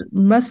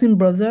 Muslim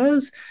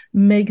brothers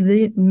make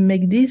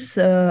this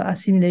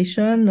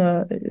assimilation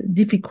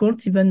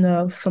difficult,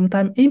 even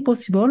sometimes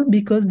impossible,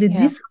 because they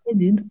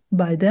decided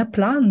by their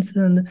plans,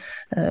 and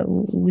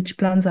which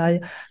plans I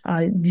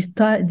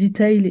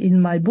detail in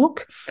my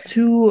book,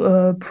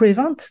 to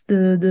prevent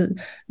the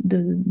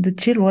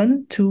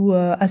children to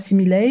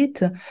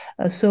assimilate,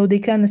 so they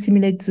can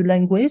assimilate the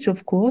language,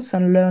 of course,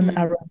 and learn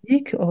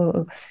Arabic,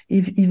 or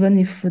even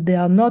if they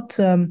are not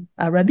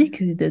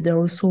Arabic, there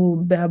are also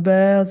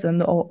Berbers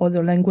and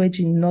other language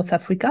in North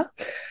Africa,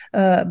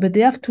 but they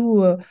have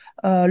to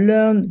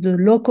learn the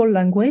local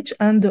language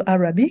and the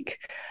Arabic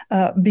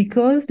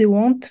because they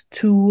want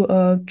to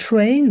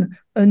train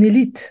an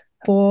elite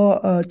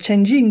for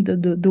changing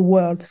the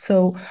world.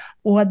 So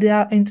what they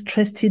are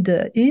interested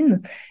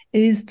in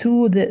is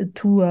to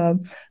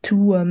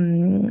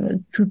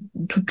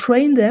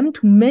train them,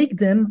 to make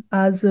them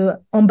as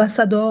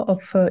ambassador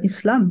of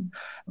Islam,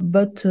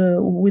 but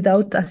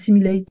without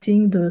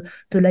assimilating the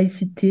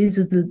laïcité,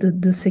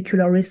 the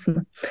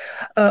secularism.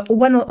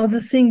 One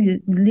other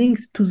thing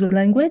linked to the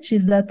language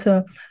is that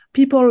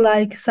people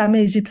like Same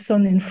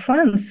Egyptson in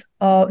France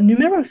are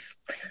numerous,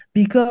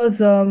 because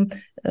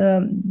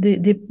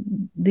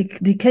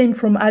they came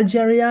from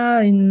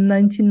Algeria in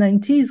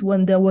 1990s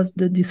when there was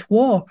this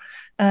war,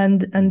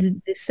 and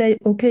they say,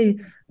 okay,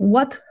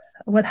 what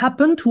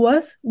happened to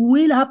us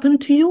will happen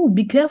to you.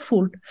 Be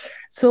careful.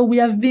 So we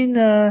have been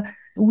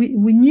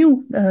we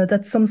knew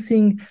that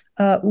something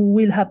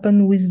will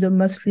happen with the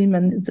Muslim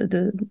and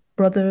the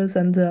brothers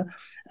and the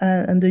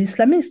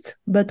Islamists,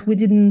 but we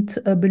didn't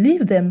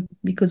believe them,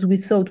 because we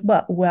thought,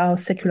 well, we are a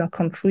secular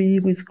country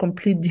with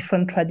complete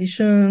different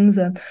traditions,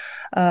 and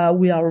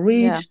we are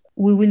rich.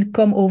 We will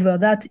come over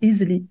that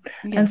easily.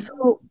 And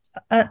so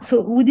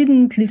we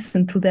didn't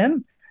listen to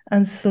them.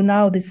 And so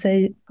now they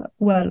say,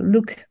 well,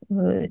 look,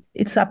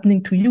 it's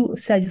happening to you,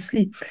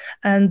 seriously.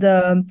 And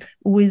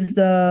with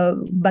the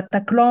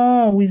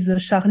Bataclan, with the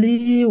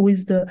Charlie,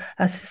 with the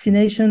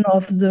assassination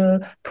of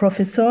the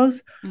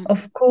professors,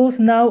 of course,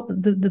 now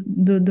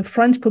the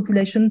French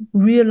population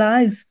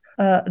realize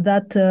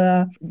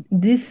that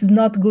this is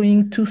not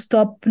going to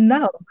stop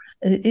now.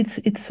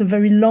 It's a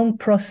very long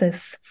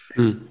process.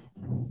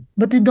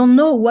 But they don't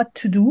know what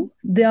to do.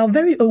 They are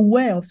very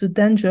aware of the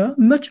danger,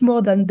 much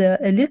more than the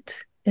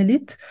elite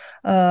elite.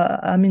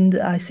 I mean,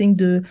 I think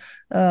the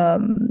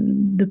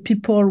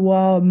people who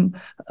are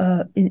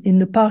in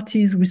the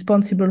parties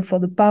responsible for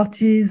the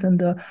parties and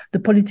the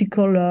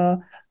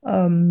political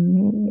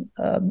men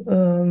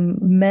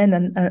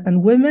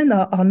and women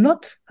are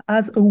not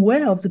as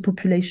aware of the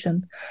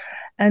population,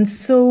 and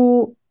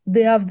so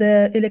they have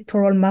their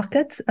electoral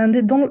markets, and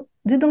they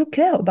don't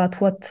care about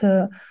what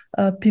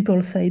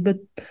people say. But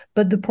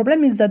the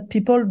problem is that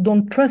people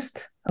don't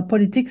trust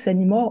politics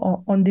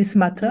anymore on this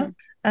matter,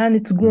 and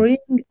it's growing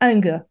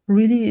anger.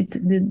 Really,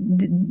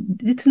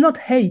 it's not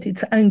hate;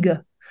 it's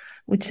anger,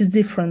 which is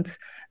different.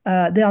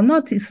 They are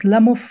not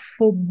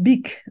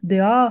Islamophobic. They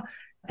are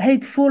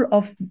hateful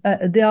of.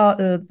 They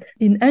are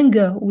in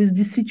anger with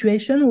this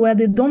situation where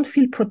they don't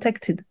feel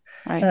protected.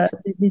 Right.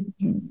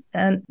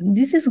 And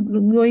this is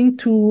going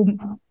to,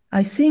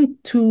 I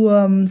think,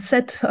 to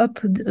set up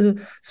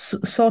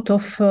sort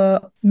of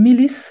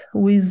milice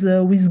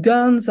with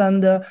guns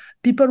and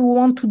people who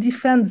want to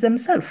defend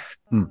themselves.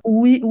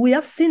 We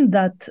have seen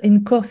that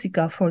in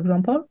Corsica, for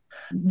example.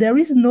 There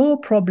is no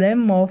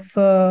problem of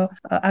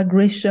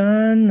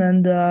aggression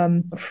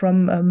and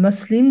from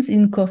Muslims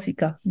in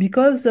Corsica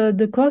because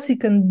the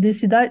Corsicans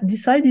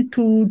decided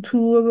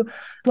to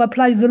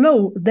apply the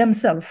law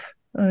themselves.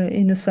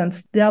 In a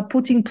sense, they are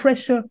putting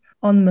pressure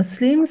on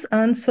Muslims,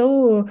 and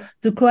so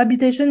the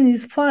cohabitation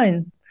is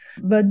fine.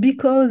 But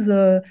because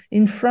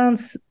in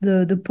France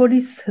the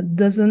police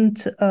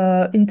doesn't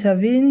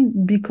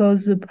intervene,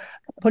 because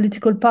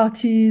political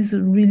parties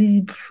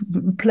really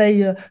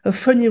play a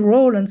funny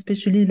role, and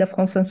especially La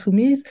France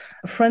Insoumise,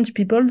 French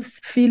people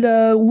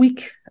feel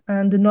weak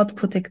and not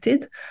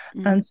protected,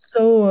 and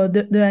so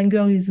the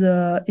anger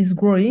is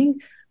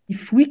growing.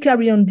 If we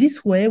carry on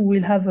this way,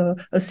 we'll have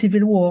a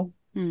civil war.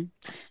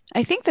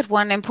 I think that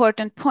one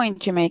important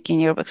point you make in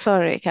your book,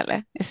 sorry,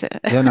 Kalle.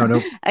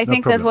 No I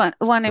think problem.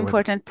 that one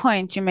important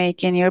point you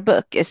make in your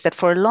book is that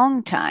for a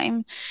long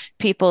time,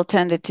 people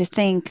tended to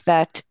think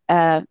that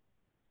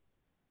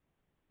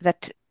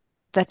that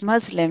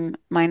Muslim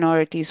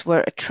minorities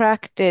were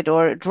attracted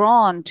or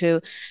drawn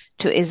to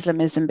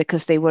Islamism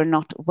because they were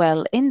not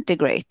well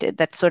integrated.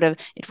 That sort of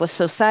it was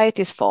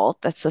society's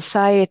fault, that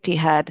society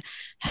had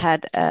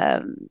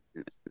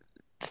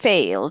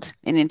failed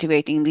in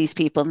integrating these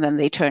people, and then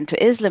they turned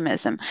to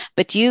Islamism.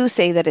 But you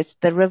say that it's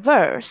the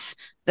reverse,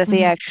 that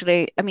they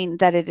actually, I mean,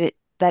 that it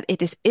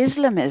is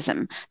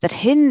Islamism that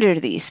hinder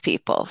these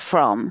people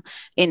from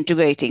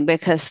integrating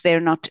because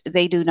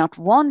they do not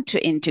want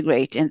to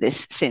integrate in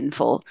this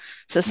sinful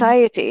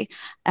society.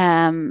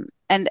 And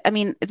I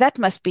mean, that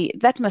must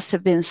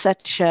have been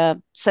such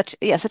an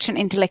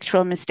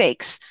intellectual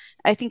mistake.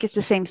 I think it's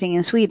the same thing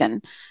in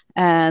Sweden.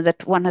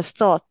 That one has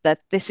thought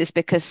that this is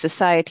because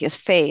society has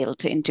failed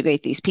to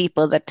integrate these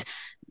people, that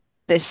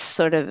this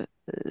sort of,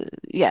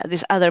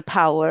 this other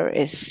power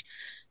is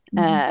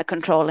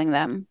controlling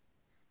them.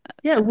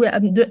 Yeah,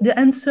 the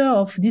answer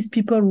of these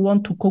people who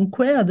want to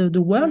conquer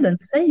the world and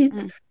say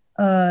it,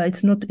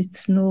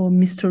 it's no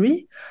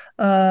mystery.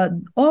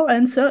 Our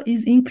answer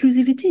is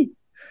inclusivity.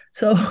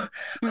 So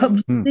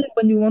obviously,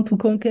 when you want to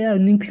conquer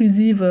an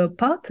inclusive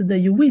part,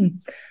 then you win.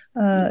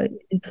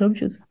 It's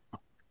obvious.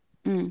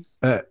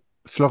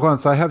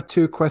 Florence, I have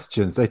two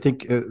questions. I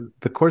think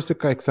the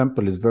Corsica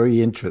example is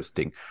very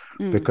interesting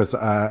because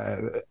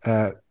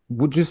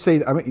would you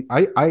say, I mean,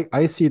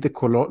 I see the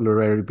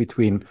corollary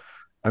between,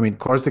 I mean,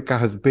 Corsica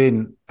has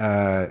been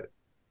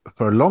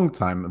for a long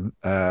time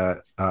a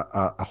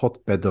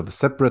hotbed of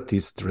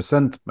separatist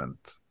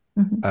resentment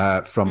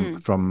from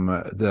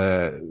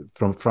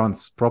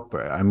France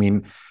proper. I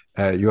mean,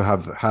 you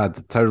have had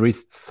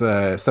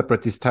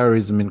separatist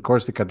terrorism in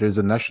Corsica. There's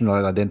a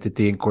national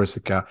identity in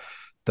Corsica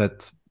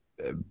that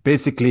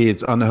basically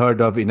is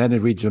unheard of in any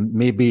region.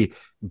 Maybe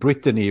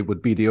Brittany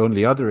would be the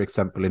only other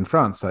example in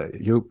France.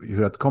 You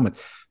had comment.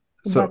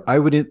 So I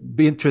would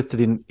be interested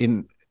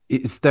in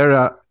is there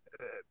a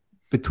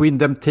between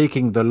them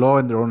taking the law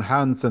in their own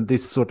hands and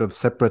this sort of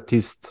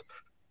separatist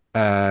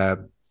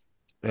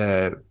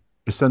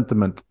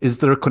resentment, is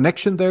there a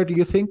connection there, do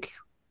you think?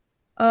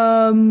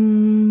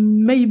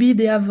 Maybe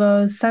they have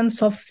a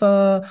sense of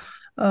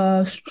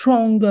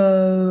strong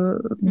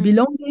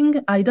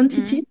belonging,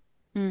 identity.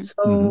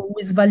 So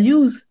with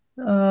values,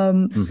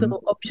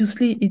 so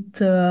obviously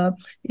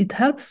it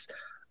helps,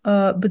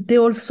 but they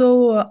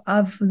also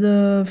have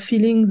the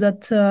feeling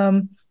that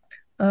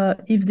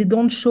if they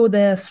don't show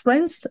their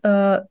strengths,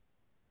 and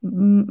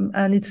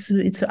it's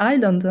an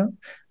island,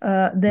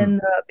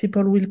 then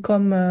people will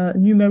come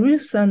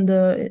numerous and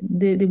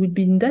they will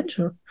be in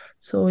danger.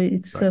 So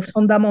it's a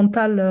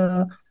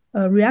fundamental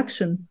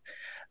reaction.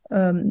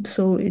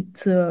 So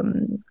it's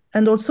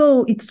and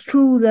also it's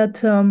true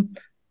that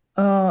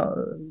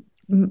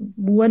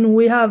when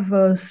we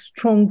have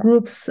strong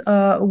groups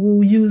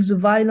who use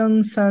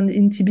violence and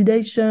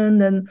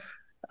intimidation, and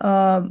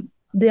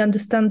they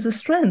understand the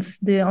strengths.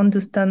 They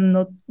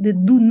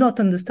do not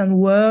understand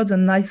words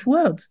and nice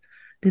words.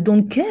 They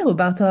don't care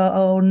about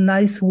our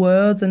nice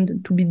words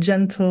and to be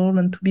gentle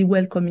and to be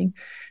welcoming.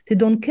 They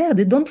don't care.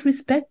 They don't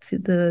respect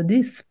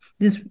this.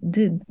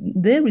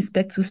 they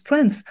respect the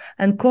strengths,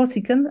 and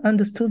Corsican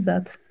understood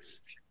that.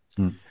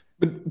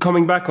 But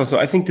coming back also,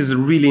 I think this is a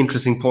really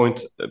interesting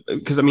point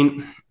because I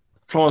mean,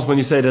 Florence, when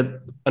you say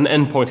that an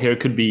endpoint here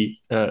could be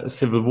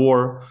civil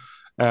war,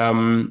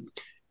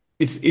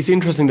 it's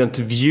interesting then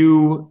to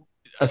view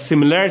a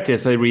similarity,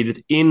 as I read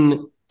it,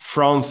 in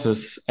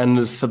France's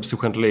and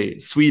subsequently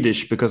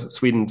Swedish, because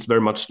Sweden's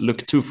very much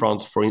looked to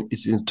France for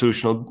its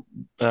institutional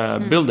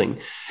building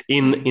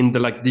in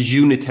the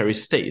unitary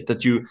state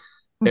that you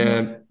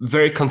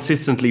very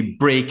consistently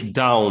break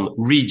down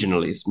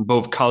regionalism,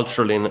 both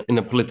culturally and in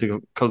a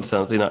political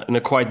sense, in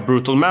a quite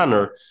brutal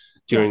manner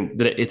during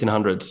the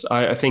 1800s.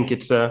 I think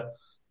it's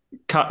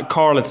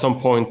Carl at some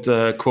point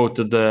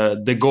quoted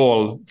de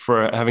Gaulle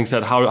for having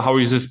said, how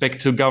you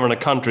suspect to govern a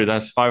country that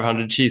has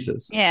 500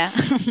 cheeses. Yeah.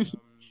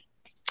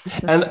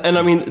 And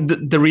I mean,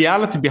 the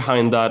reality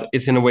behind that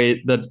is in a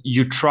way that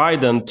you try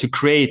then to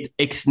create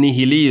ex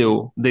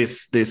nihilo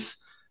this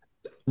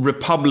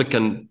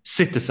Republican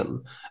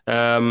citizen,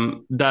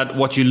 that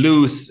what you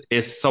lose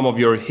is some of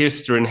your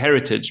history and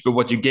heritage, but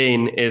what you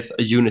gain is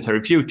a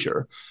unitary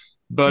future.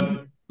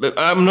 But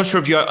I'm not sure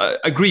if you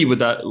agree with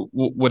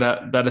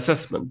that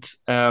assessment.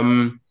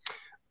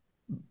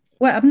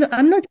 Well,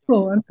 I'm not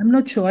sure. I'm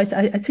not sure.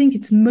 I think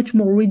it's much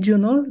more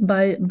regional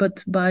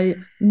not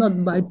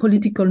by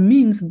political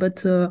means,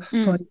 but for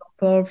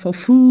example, for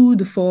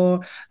food,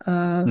 for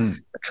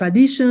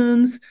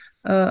traditions.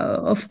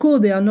 Of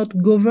course, they are not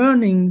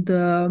governing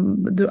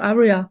the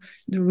area,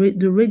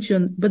 the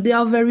region, but they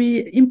are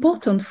very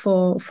important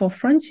for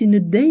French in a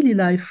daily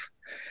life.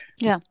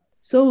 Yeah.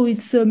 So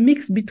it's a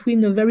mix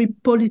between a very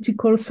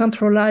political,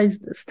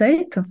 centralized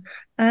state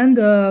and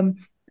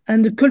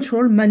the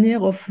cultural manner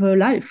of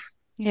life.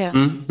 Yeah.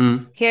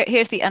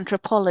 Here's the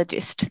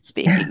anthropologist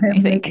speaking, I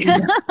think.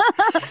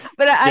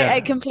 But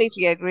I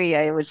completely agree.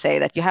 I would say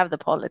that you have the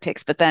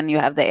politics, but then you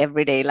have the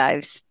everyday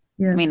lives.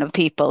 Yes. I mean, of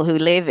people who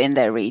live in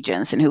their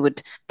regions and who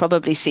would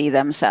probably see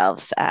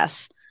themselves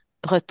as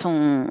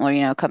Breton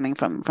or, coming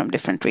from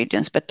different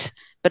regions. But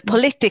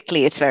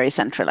politically, it's very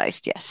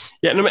centralized, yes.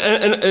 Yeah,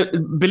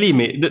 and believe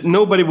me,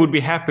 nobody would be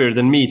happier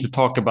than me to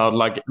talk about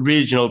like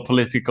regional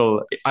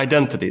political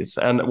identities.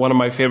 And one of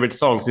my favorite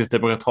songs is the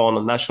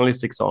Breton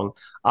nationalistic song,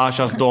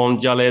 Achas don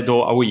Jalé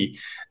do Aoui.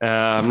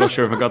 I'm not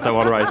sure if I got that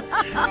one right.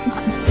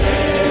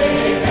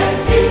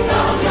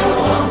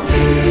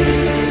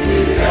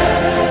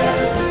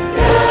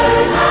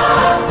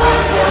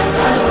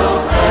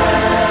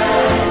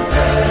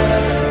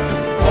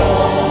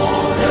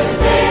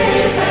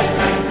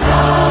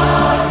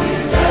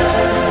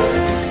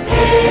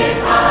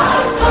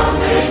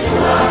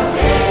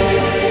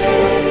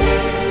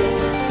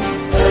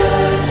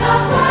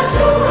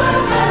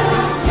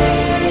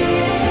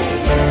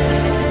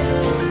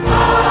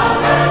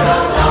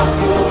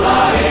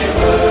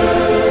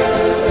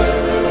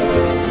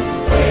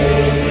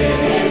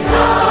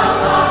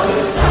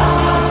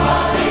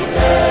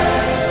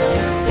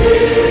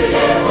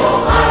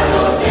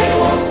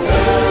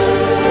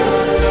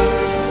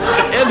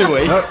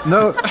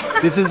 No,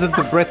 this isn't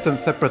the Breton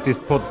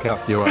separatist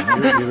podcast, Johan.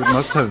 You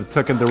must have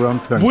taken the wrong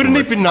turn. Wouldn't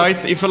it be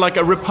nice if like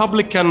a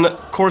Republican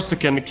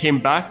Corsican came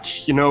back,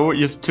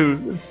 just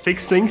to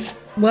fix things?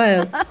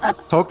 Well,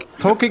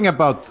 talking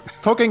about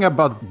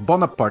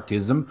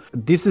Bonapartism,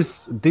 this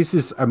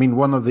is I mean,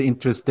 one of the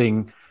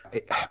interesting,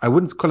 I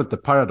wouldn't call it the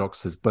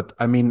paradoxes, but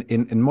I mean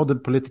in modern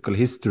political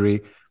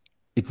history,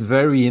 it's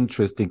very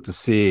interesting to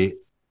see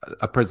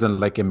a person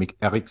like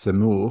Eric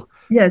Zemmour,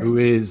 yes, who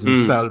is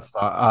himself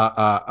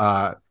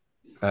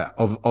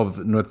of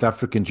North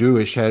African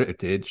Jewish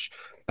heritage,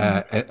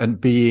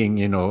 and being,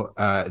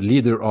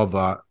 leader of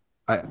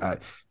I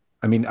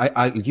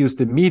use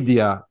the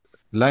media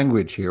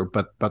language here,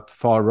 but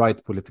far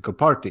right political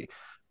party,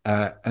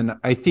 and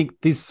I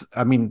think this,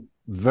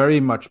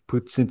 very much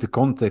puts into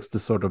context the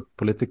sort of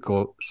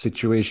political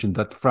situation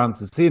that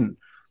France is in.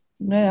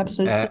 Yeah,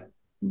 absolutely.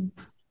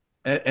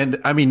 And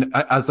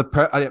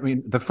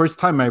the first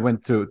time I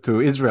went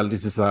to Israel,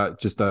 this is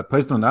just a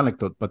personal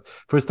anecdote, but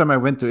first time I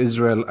went to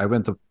Israel,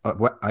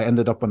 I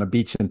ended up on a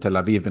beach in Tel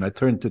Aviv, and I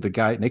turned to the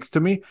guy next to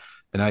me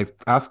and I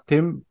asked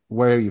him,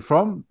 "Where are you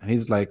from?" And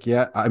he's like,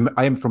 "Yeah,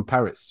 I am from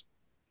Paris,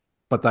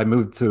 but I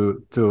moved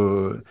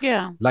to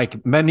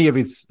like many of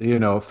his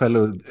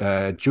fellow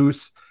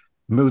Jews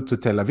moved to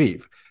Tel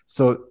Aviv."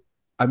 So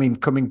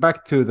coming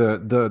back to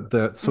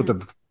the sort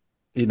of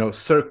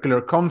circular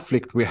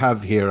conflict we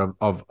have here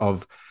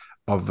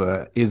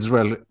of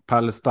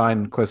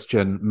Israel-Palestine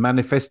question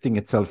manifesting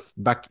itself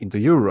back into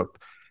Europe.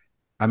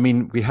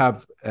 We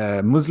have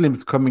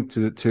Muslims coming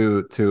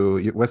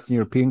to Western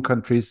European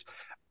countries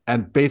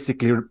and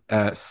basically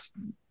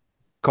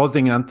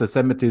causing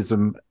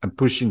anti-Semitism and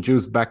pushing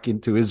Jews back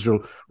into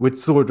Israel, which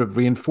sort of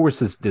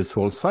reinforces this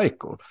whole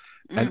cycle.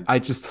 And I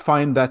just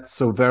find that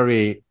so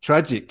very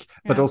tragic,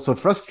 but also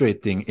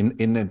frustrating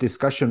in a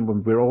discussion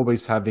when we're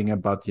always having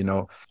about,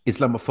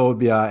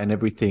 Islamophobia and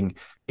everything.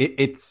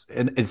 It's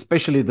and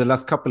especially the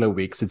last couple of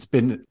weeks, it's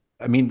been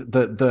I mean,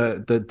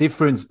 the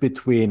difference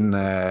between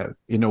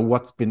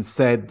what's been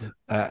said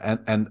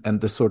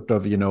and the sort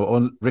of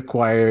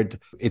required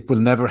 "it will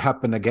never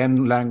happen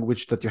again"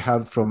 language that you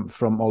have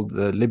from all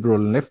the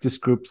liberal and leftist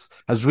groups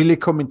has really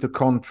come into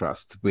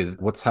contrast with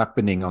what's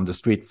happening on the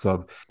streets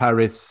of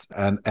Paris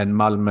and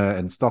Malmö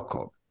and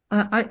Stockholm.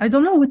 I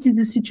don't know what is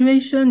the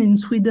situation in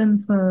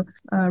Sweden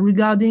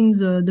regarding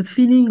the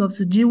feeling of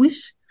the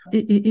Jewish.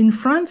 In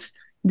France,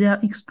 they are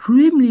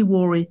extremely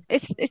worried.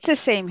 It's the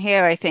same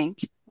here, I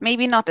think.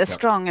 Maybe not as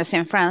strong as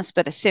in France,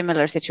 but a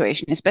similar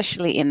situation,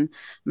 especially in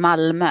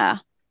Malmö,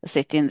 a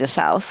city in the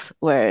south,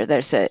 where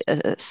there's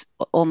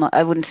almost,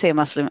 I wouldn't say a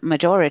Muslim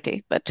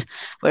majority, but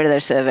where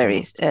there's a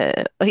very,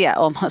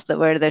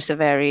 where there's a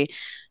very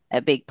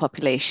big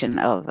population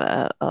of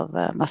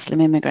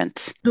Muslim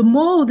immigrants. The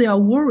more they are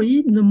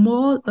worried, the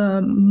more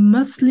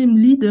Muslim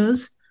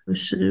leaders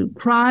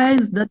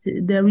cries that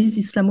there is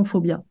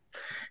Islamophobia.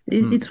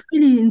 It's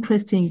really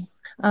interesting.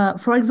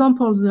 For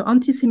example, the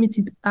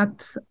anti-Semitic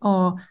acts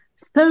are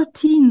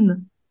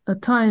 13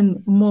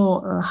 times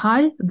more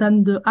high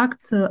than the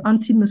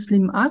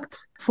anti-Muslim act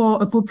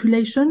for a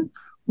population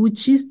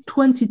which is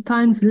 20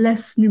 times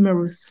less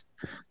numerous.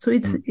 So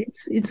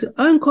it's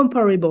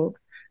incomparable.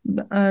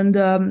 And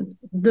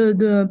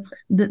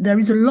there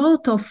is a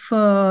lot of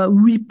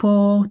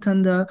report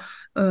and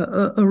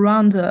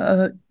around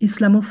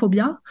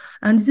Islamophobia,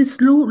 and this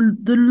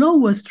the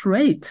lowest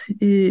rate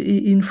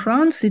in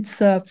France.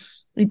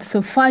 It's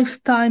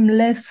 5 times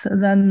less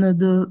than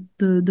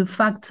the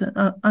fact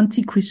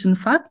anti-Christian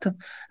fact,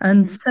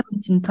 and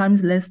 17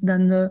 times less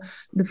than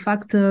the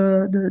fact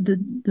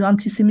the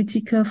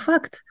anti-Semitic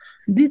fact.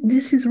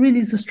 This is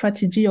really the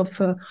strategy of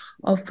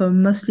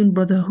Muslim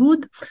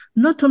Brotherhood,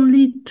 not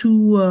only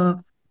to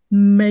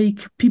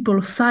make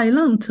people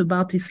silent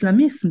about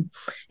Islamism,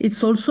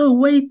 it's also a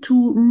way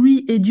to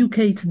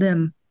re-educate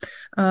them.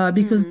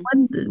 Because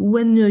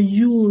when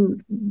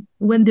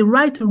they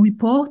write a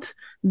report,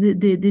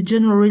 they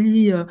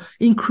generally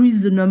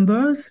increase the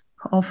numbers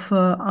of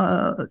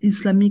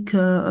Islamic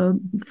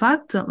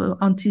fact,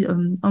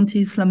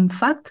 anti-Islam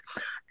fact.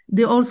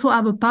 They also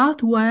have a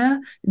part where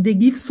they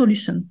give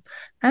solution.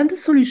 And the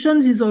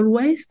solutions is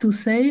always to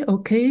say,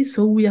 okay,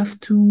 so we have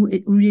to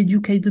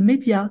re-educate the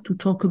media to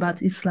talk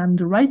about Islam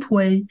the right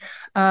way.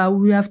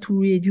 We have to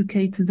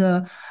re-educate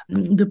the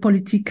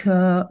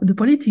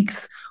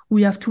politics.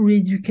 We have to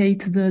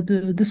re-educate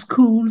the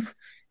schools.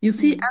 You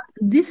see,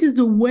 this is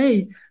the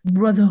way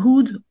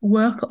Brotherhood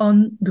work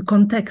on the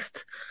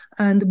context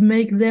and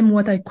make them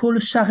what I call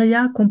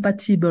Sharia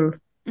compatible.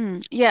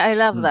 Yeah, I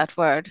love that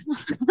word.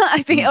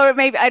 I think, or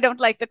maybe I don't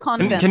like the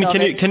content.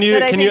 Can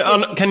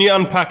you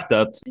unpack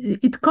that?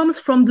 It comes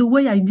from the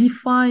way I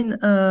define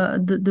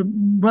the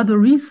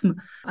brotherism.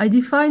 I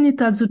define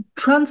it as a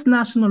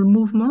transnational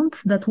movement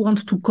that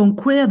wants to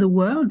conquer the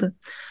world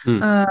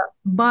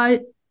by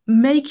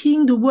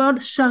making the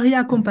world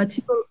Sharia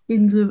compatible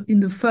in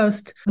the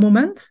first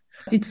moment.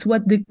 It's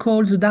what they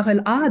call the Dar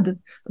el-Had.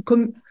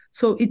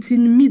 So it's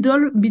in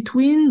middle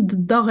between the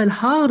Dar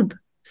el-Harb,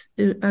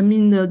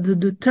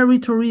 the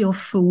territory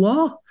of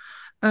war,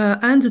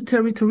 and the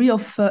territory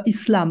of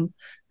Islam.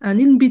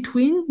 And in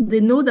between, they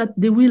know that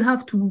they will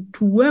have to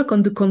work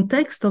on the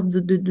context of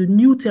the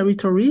new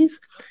territories.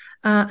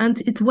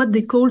 And it's what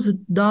they call the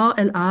Dar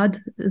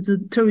el-Had, the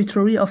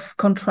territory of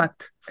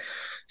contract.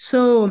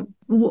 So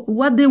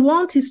what they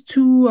want is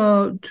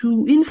to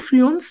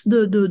influence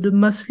the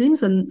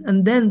Muslims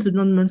and then the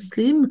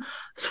non-Muslim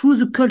through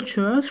the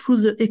culture,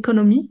 through the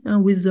economy,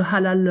 with the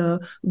halal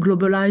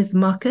globalized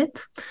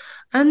market,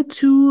 and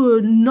to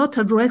not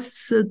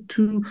address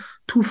too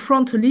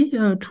frontally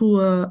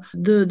to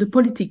the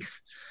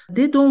politics.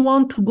 They don't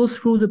want to go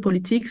through the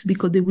politics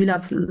because they will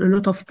have a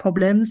lot of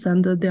problems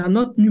and they are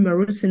not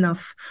numerous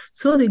enough.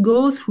 So they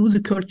go through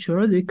the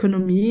culture, the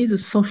economy, the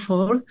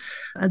social,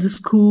 the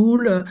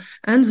school,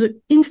 and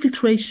the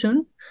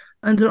infiltration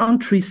and the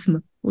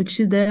entrisme, which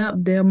is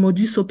their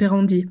modus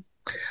operandi.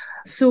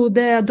 So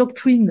their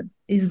doctrine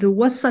is the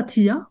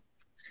Wasatiyah,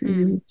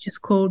 which is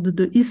called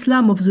the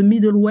Islam of the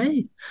Middle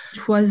Way,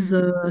 which was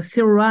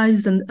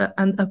theorized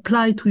and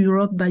applied to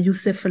Europe by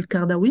Youssef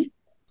al-Qaradawi.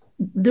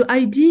 The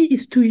idea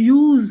is to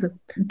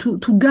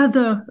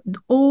gather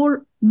all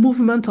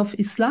movement of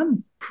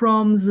Islam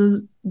from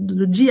the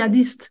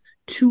jihadists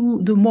to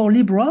the more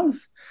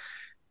liberals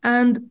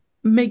and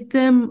make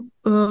them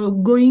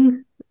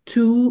going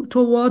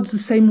towards the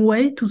same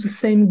way, to the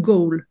same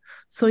goal.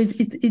 So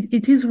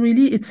it is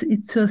really,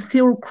 it's a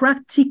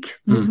theocratic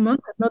movement,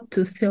 not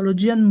a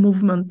theologian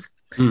movement.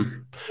 So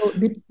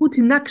they put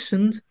in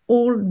action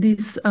all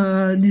these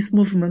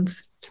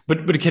movements.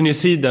 But can you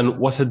see then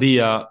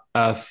Wasatiyah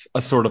as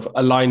a sort of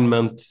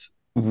alignment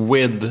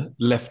with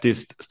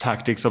leftist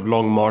tactics of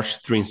long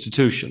march through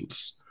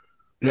institutions?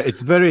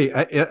 It's very.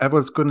 I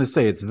was going to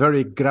say it's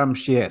very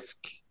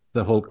Gramsci-esque.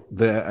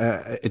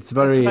 It's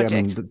very.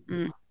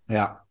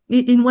 Yeah.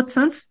 In what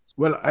sense?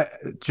 Well,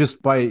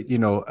 just by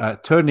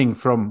turning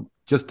from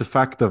just the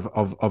fact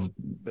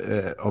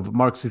of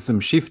Marxism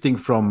shifting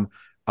from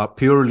a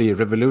purely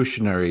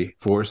revolutionary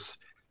force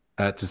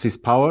to seize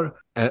power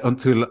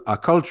until a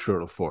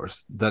cultural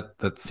force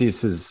that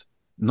seizes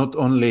not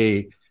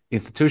only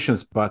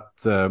institutions but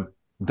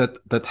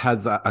that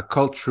has a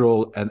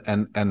cultural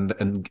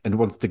and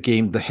wants to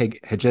gain the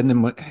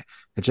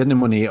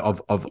hegemony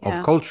of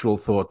cultural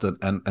thought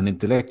and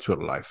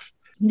intellectual life.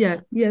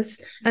 Yeah, yes.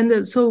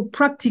 And so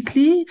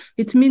practically,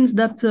 it means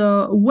that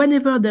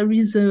whenever there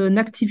is an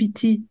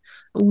activity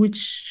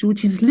which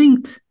is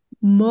linked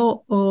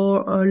more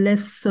or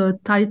less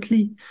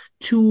tightly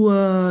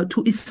to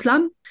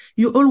Islam,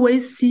 you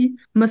always see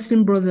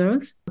Muslim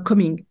brothers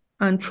coming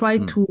and try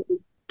to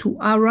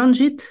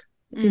arrange it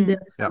in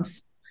their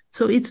sense.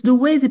 So it's the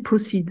way they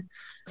proceed.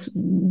 So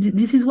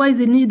this is why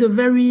they need a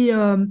very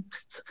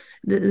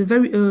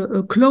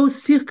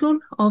close circle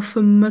of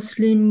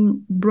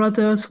Muslim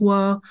brothers who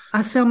are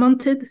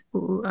assermented.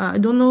 I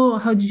don't know,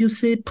 how do you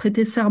say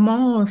prêter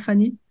serment,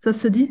 Fanny? Ça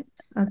se dit?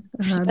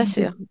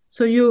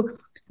 So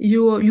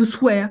you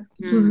swear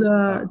to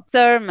the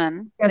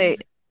sermon. Yes.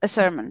 A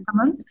sermon.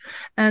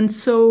 And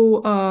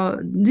so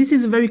this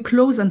is a very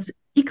close and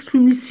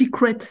extremely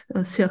secret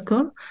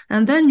circle.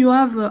 And then you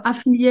have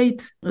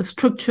affiliate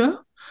structure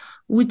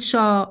which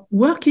are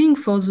working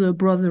for the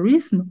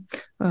brotherism,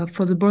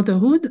 for the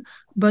brotherhood,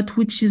 but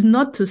which is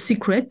not a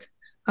secret.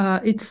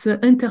 It's an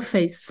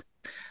interface.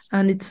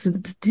 And it's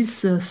this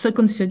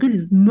second circle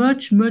is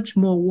much, much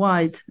more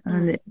wide.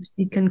 And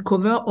it can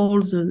cover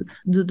all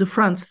the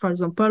France, for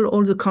example,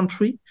 all the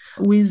country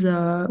with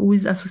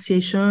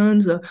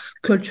associations,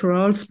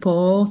 cultural,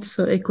 sports,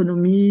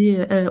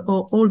 economy,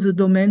 all the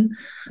domain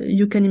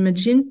you can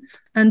imagine.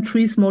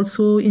 Entries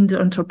also in the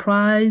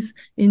enterprise,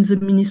 in the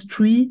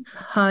ministry,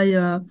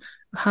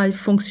 high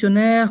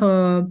fonctionnaire,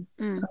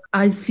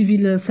 high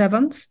civil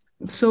servants.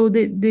 So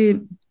they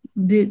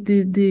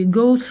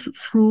go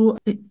through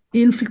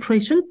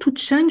infiltration to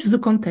change the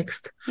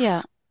context.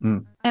 Yeah.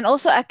 And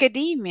also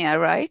academia,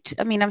 right?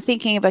 I mean, I'm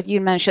thinking about, you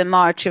mentioned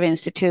March of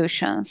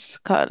Institutions,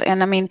 Carl.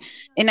 And I mean,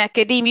 in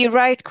academia, you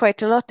write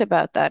quite a lot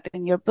about that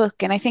in your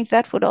book. And I think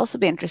that would also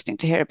be interesting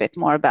to hear a bit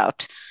more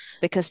about,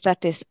 because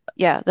that's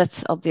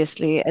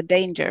obviously a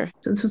danger.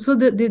 So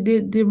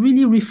they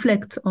really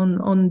reflect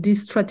on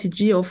this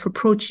strategy of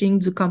approaching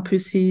the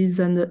campuses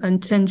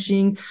and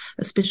changing,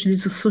 especially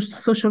the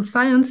social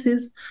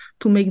sciences,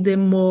 to make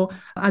them more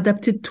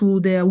adapted to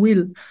their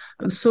will.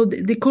 So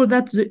they call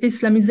that the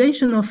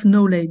Islamization of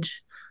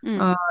knowledge.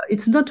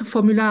 It's not a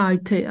formula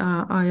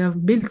I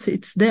have built,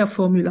 it's their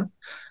formula.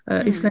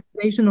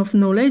 Islamization of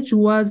knowledge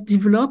was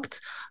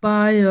developed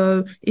by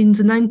in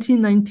the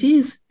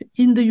 1990s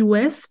in the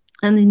US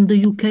and in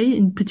the UK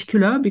in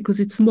particular,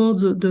 because it's more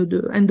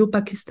the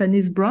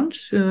Indo-Pakistanis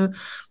branch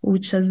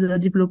which has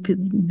developed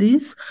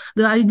this.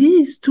 The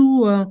idea is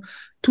to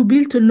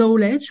build a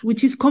knowledge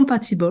which is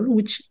compatible,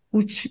 which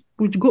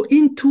go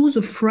into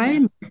the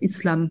frame of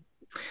Islam.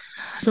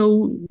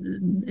 So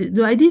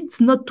the idea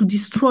is not to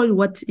destroy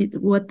what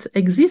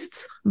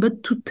exists,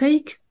 but to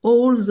take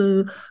all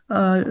the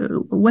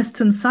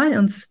Western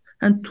science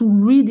and to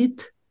read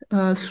it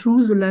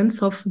through the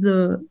lens of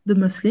the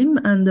Muslim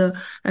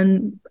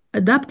and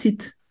adapt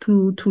it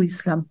to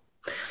Islam.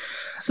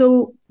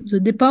 So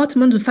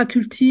the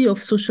faculty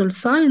of social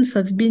science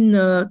have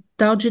been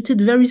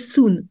targeted very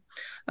soon.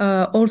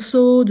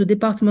 Also the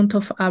Department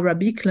of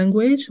Arabic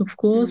language, of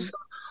course,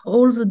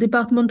 all the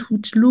department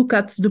which look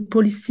at the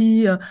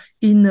policy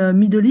in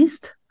Middle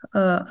East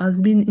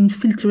has been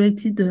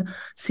infiltrated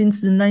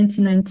since the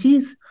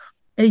 80s,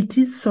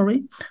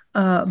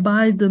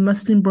 by the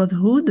Muslim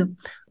Brotherhood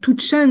to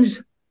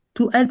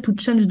help to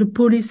change the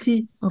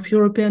policy of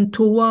European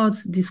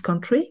towards this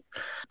country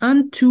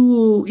and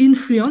to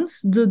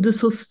influence the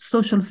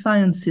social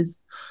sciences.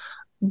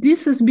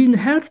 This has been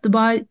helped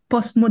by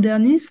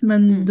postmodernism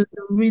and the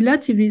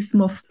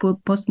relativism of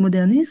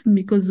postmodernism,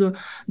 because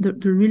the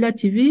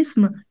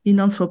relativism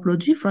in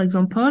anthropology, for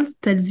example,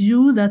 tells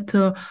you that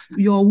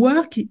your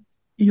work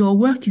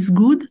is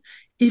good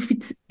if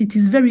it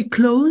is very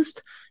close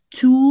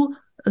to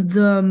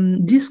the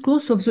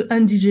discourse of the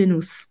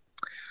indigenous.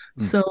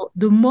 So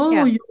the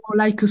more you are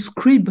like a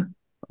scribe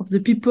of the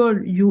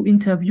people you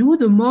interview,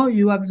 the more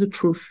you have the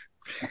truth.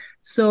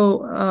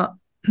 So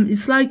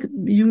it's like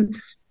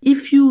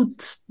if you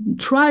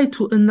try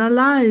to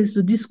analyze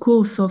the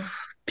discourse of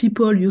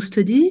people you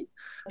study,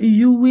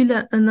 you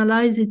will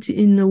analyze it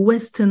in a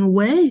Western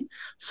way.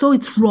 So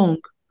it's wrong.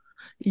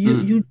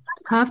 You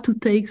just have to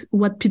take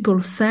what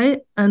people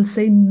say and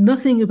say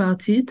nothing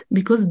about it,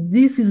 because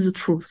this is the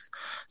truth.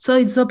 So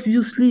it's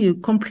obviously a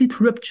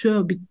complete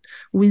rupture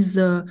with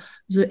the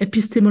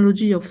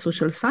epistemology of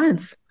social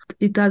science.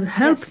 It has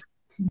helped.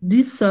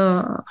 This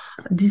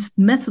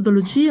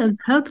methodology has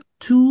helped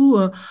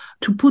to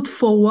put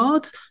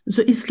forward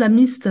the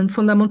Islamist and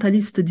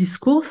fundamentalist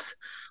discourse,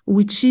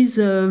 which is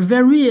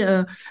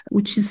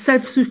which is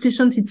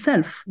self-sufficient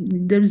itself.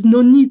 There is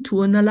no need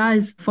to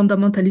analyze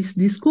fundamentalist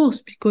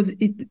discourse because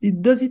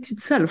it does it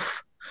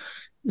itself.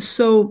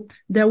 So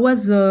there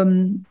was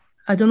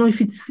I don't know if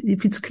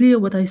it's clear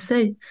what I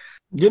say.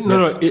 Yeah,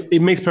 no,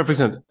 it makes perfect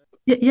sense.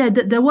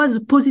 There was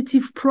a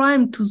positive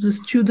prime to the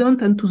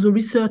student and to the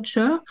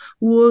researcher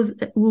who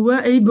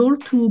were able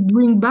to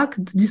bring back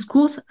the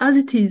discourse as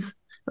it is,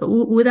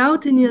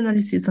 without any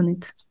analysis on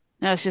it.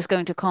 I was just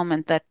going to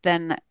comment that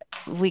then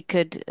we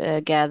could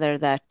gather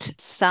that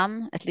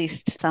at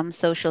least some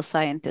social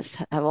scientists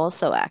have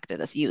also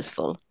acted as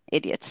useful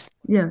idiots.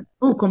 Yeah.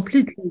 Oh,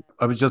 completely.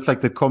 I would just like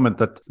to comment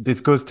that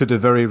this goes to the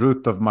very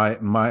root of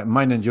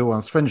mine and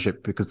Johan's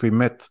friendship, because we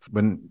met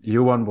when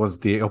Johan was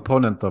the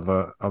opponent of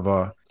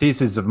a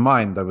thesis of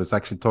mine that was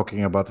actually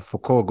talking about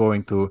Foucault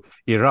going to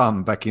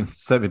Iran back in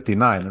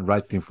 1979 and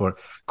writing for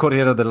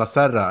Corriere della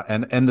Sera,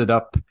 and ended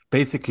up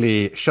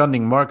basically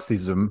shunning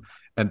Marxism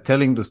and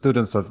telling the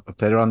students of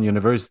Tehran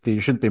University,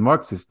 you shouldn't be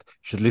Marxist, you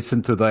should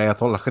listen to the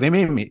Ayatollah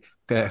Khamenei,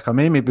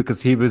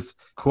 because he was,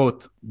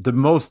 quote, the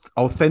most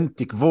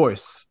authentic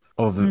voice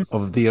of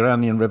the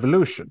Iranian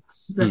revolution.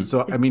 Right.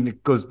 So, I mean,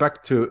 it goes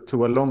back to a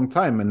long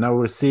time, and now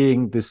we're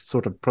seeing this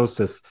sort of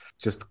process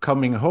just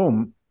coming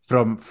home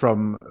from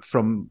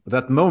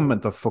that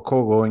moment of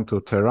Foucault going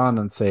to Tehran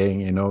and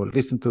saying,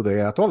 listen to the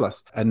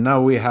Ayatollahs. And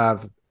now we are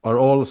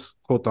all,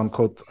 quote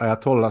unquote,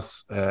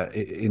 Ayatollahs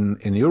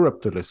in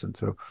Europe to listen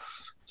to.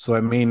 So,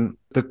 I mean,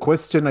 the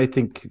question I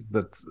think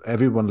that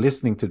everyone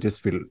listening to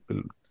this will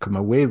come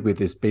away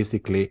with is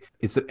basically,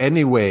 is there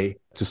any way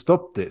to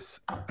stop this?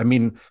 I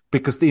mean,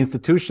 because the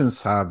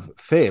institutions have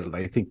failed.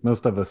 I think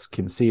most of us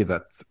can see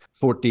that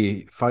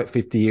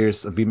 50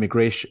 years of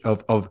immigration,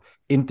 of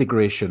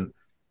integration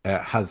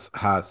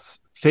has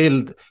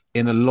failed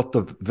in a lot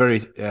of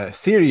very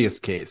serious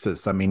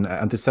cases. I mean,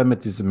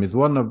 anti-Semitism is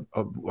one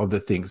of the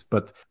things,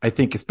 but I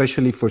think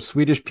especially for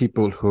Swedish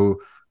people who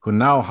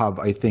now have,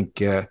 I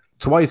think,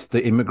 twice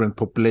the immigrant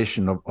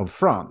population of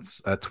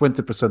France.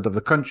 20% of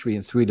the country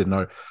in Sweden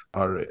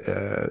are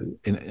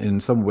in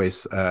some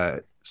ways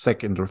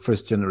second or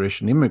first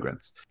generation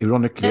immigrants.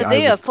 Ironically,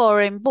 they are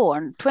foreign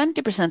born.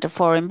 20% are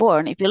foreign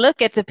born. If you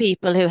look at the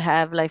people who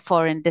have like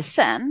foreign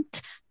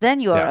descent, then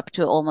you are up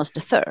to almost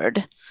a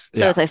third.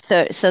 So it's a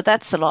third. So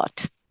that's a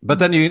lot. But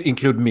then you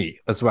include me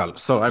as well.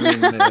 So I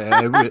mean,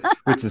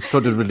 which is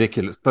sort of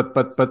ridiculous. But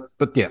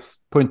yes,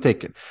 point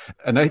taken.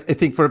 And I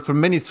think for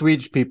many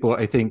Swedish people,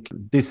 I think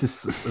this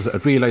is a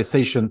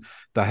realization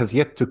that has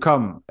yet to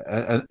come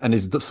and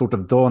is sort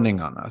of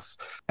dawning on us.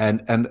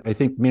 And I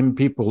think many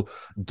people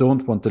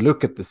don't want to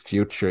look at this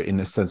future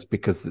in a sense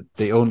because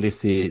they only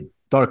see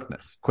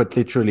darkness. Quite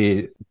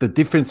literally, the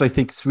difference I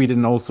think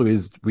Sweden also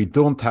is we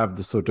don't have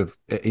the sort of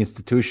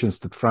institutions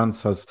that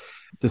France has,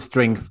 the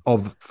strength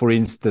of, for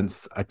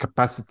instance, a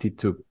capacity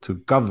to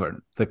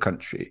govern the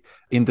country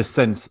in the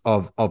sense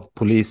of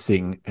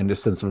policing, in the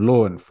sense of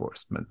law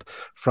enforcement.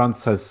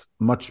 France has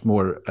much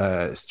more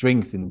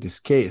strength in this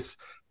case.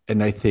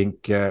 And I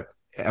think,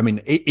 I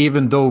mean,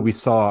 even though we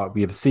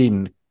have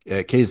seen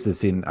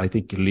cases in, I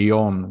think,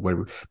 Lyon,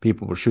 where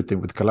people were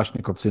shooting with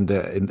Kalashnikovs in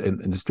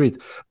the street.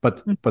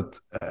 But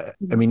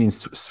I mean, in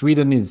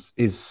Sweden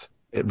is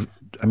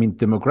I mean,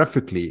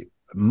 demographically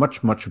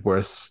much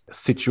worse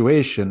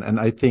situation, and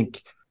I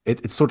think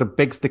it sort of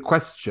begs the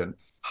question: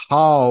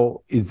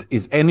 how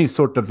is any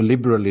sort of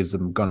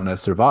liberalism gonna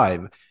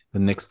survive the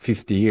next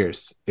 50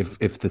 years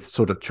if this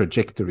sort of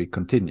trajectory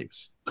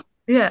continues?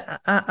 Yeah,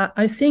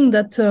 I think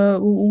that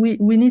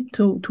we need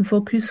to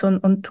focus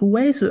on two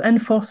ways: the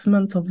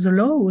enforcement of the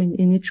law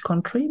in each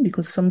country,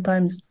 because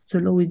sometimes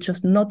the law is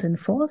just not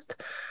enforced,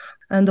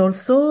 and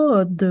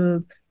also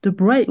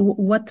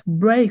what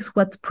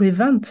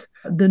prevents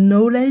the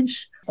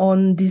knowledge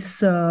on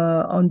these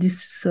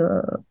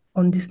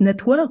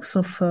networks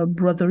of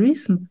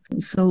brotherism.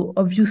 So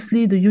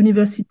obviously the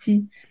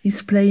university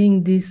is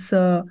playing this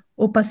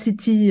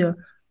opacity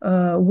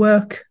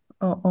work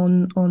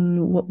on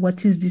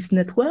what is these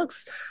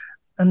networks,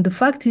 and the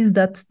fact is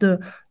that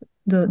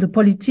the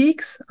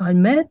politics I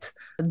met,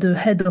 the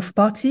head of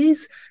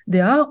parties,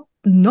 they are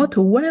not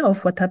aware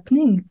of what's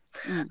happening.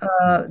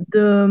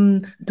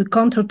 The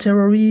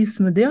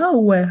counter-terrorism, they are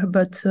aware,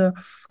 but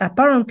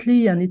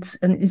apparently, and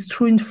it's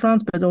true in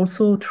France, but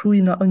also true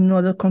in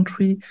other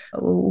country,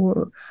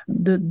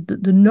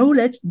 the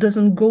knowledge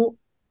doesn't go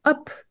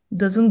up,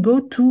 doesn't go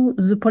to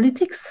the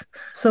politics.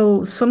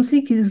 So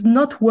something is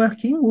not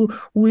working.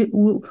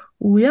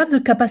 We have the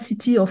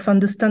capacity of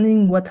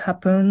understanding what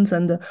happens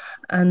and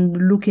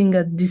looking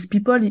at these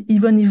people,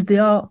 even if they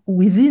are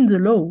within the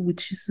law,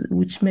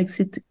 which makes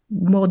it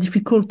more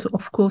difficult,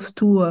 of course,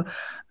 to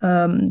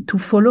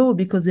follow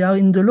because they are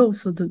in the law.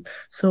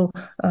 So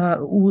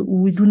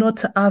we do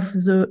not have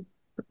the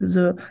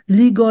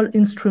legal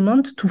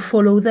instrument to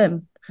follow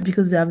them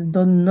because they have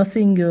done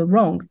nothing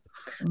wrong.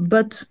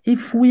 But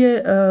if we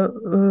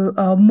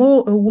are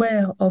more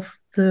aware of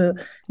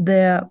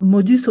their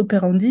modus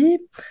operandi,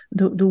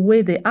 the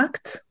way they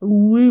act,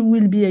 we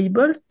will be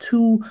able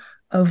to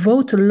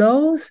vote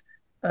laws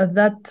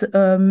that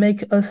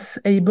make us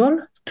able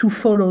to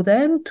follow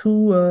them,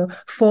 to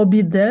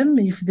forbid them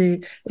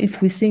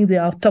if we think they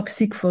are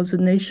toxic for the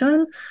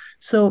nation.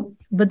 So,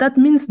 but that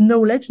means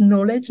knowledge.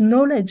 It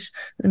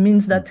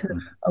means that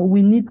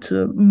we need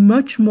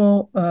much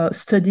more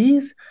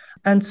studies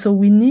And so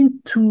we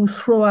need to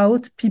throw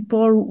out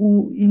people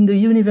who in the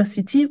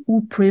university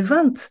who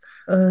prevent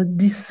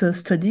these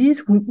studies,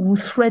 who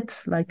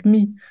threat like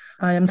me.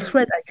 I am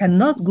threat. I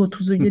cannot go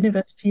to the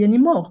university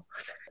anymore.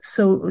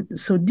 So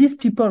these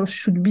people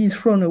should be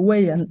thrown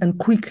away and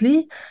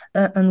quickly,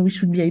 and we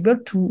should be able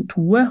to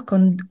work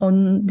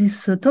on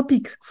this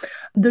topic.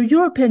 The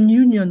European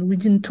Union, we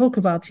didn't talk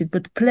about it,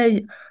 but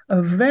play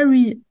a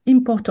very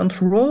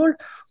important role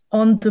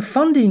on the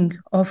funding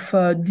of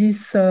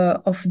this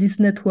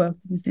network,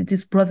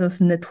 these brothers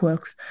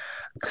networks,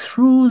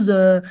 through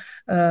the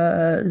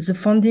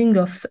funding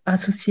of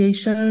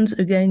associations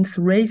against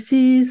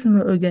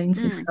racism,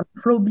 against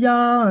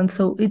Islamophobia, and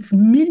so it's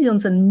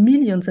millions and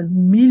millions and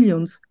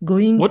millions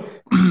going.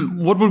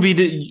 What would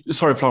be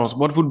Florence?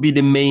 What would be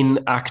the main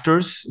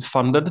actors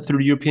funded through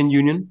the European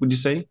Union? Would you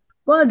say?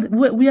 Well,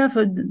 we have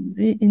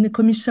in the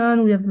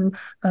Commission, we have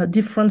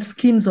different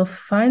schemes of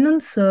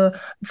finance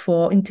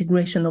for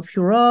integration of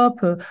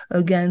Europe,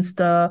 against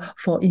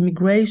for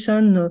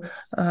immigration.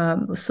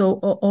 So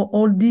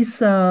all this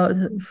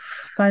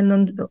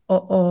finance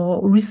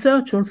or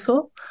research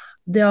also.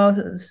 There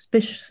are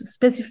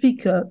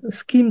specific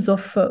schemes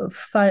of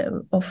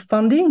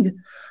funding,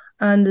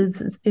 and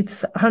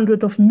it's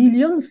hundreds of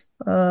millions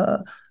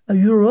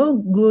euro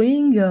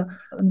going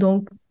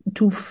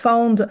to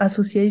found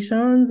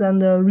associations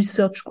and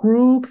research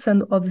groups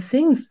and other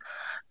things,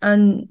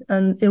 and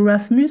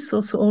Erasmus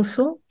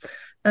also.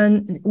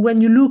 And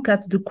when you look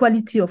at the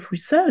quality of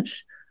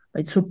research,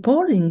 it's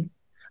appalling.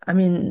 I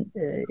mean,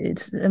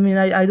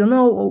 I don't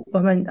know. I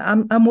mean,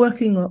 I'm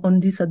working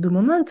on this at the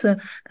moment,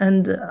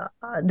 and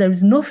there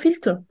is no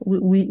filter.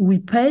 We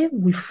pay,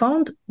 we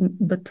fund,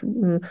 but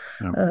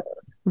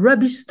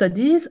rubbish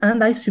studies,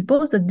 and I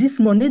suppose that this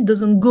money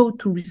doesn't go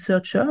to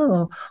researcher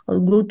or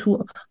go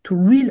to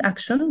real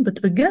action, but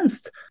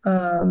against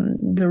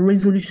the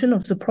resolution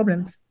of the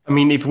problems. I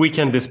mean, if we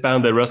can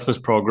disband the Erasmus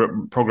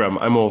program,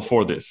 I'm all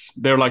for this.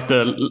 They're like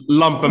the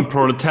lumpen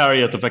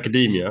proletariat of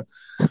academia.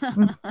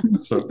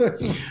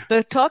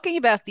 But talking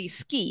about these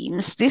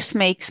schemes, this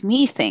makes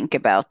me think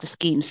about the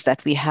schemes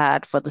that we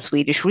had for the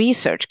Swedish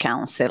Research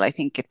Council. I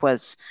think it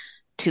was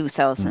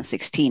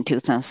 2016,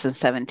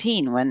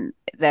 2017, when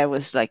there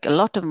was like a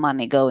lot of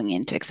money going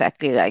into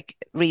exactly like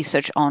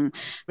research on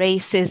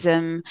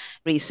racism,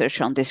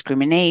 research on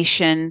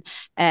discrimination,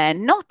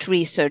 and not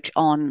research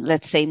on,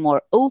 let's say,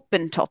 more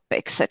open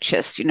topics such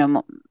as,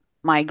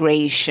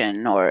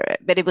 migration,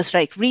 but it was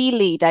like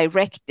really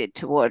directed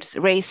towards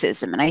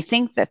racism. And I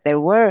think that there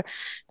were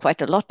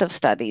quite a lot of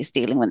studies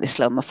dealing with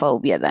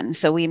Islamophobia then.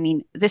 So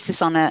this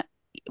is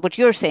what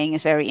you're saying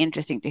is very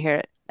interesting to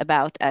hear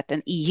about at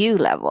an EU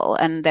level,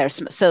 and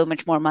there's so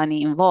much more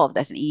money involved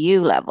at an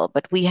EU level.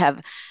 But we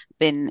have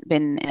been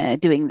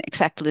doing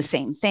exactly the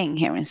same thing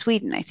here in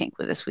Sweden, I think,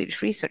 with the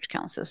Swedish Research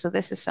Council. So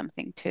this is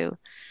something to...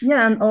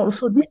 Yeah, and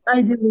also this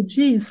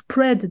ideology is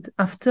spread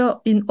after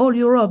in all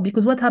Europe,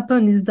 because what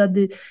happened is that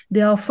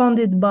they are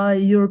funded by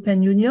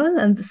European Union,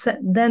 and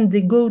then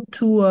they go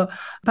to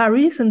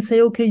Paris and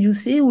say, okay, you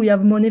see, we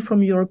have money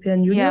from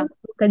European Union. Yeah.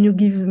 Can you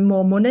give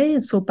more money?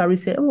 So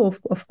Paris say, oh,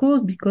 of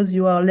course, because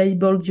you are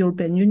labeled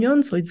European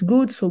Union, so it's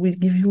good. So we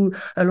give you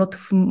a lot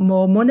of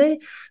more money.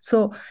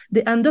 So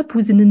they end up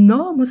with an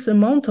enormous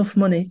amount of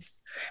money.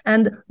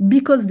 And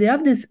because they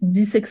have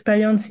this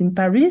experience in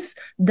Paris,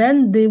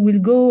 then they will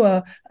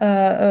go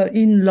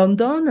in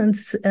London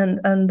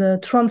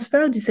and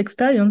transfer this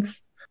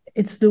experience.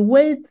 It's the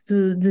way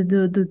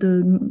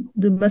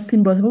the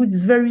Muslim Brotherhood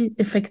is very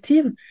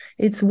effective.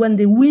 It's when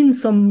they win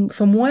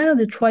somewhere,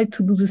 they try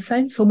to do the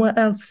same somewhere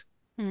else.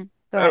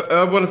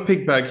 I want to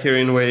pick back here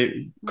in a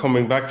way,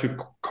 coming back to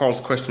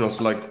Carl's question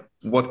also, like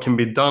what can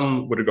be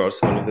done with regards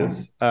to all of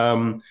this.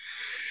 And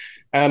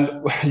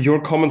your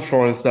comment,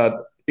 Florence, that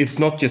it's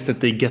not just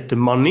that they get the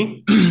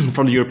money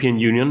from the European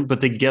Union,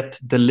 but they get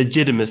the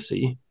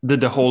legitimacy,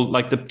 the whole,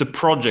 like the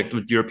project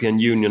with the European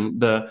Union,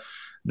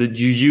 that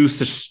you use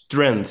the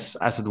strengths,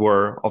 as it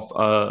were, of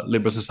a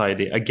liberal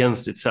society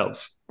against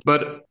itself.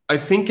 But I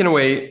think in a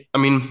way,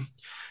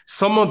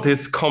 some of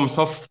this comes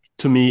off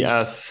to me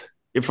as,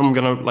 if I'm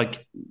going to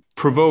like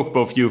provoke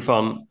both you,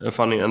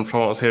 Fanny and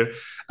Florence here,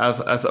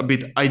 as a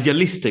bit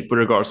idealistic with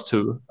regards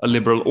to a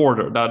liberal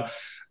order, that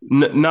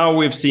now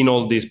we've seen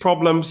all these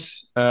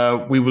problems,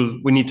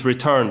 we need to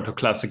return to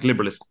classic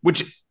liberalism,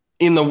 which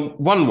in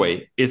one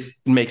way, it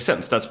makes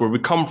sense. That's where we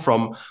come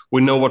from.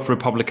 We know what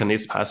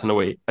republicanism has, in a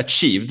way,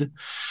 achieved.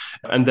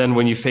 And then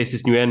when you face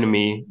this new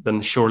enemy,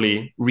 then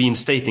surely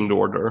reinstating the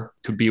order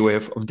could be a way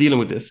of dealing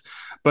with this.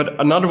 But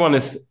another one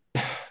is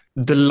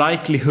the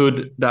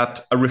likelihood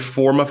that a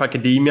reform of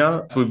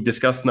academia, as we've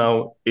discussed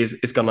now, is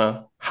going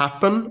to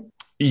happen.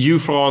 You,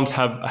 Florence,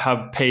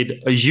 have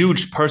paid a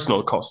huge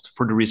personal cost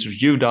for the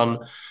research you've done.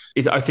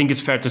 I think it's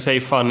fair to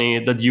say,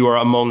 Fanny, that you are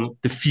among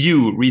the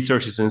few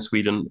researchers in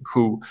Sweden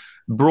who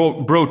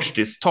broach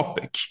this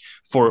topic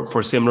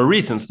for similar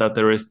reasons, that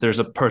there's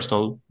a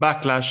personal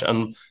backlash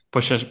and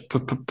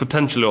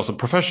potentially also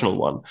professional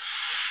one.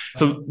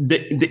 So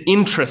the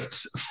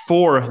interests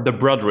for the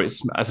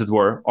brotherism, as it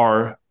were,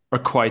 are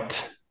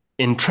quite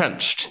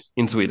entrenched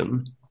in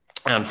Sweden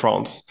and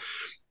France.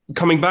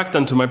 Coming back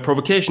then to my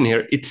provocation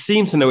here, it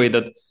seems in a way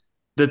that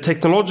the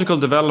technological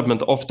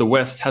development of the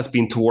West has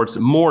been towards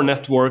more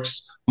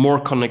networks,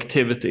 more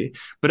connectivity.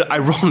 But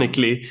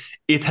ironically,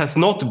 it has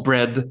not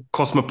bred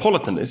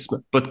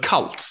cosmopolitanism, but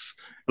cults.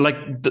 Like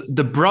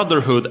the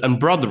brotherhood and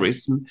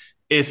brotherism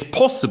is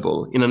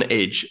possible in an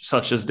age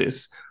such as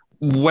this,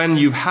 when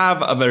you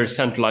have a very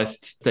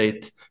centralized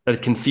state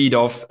that can feed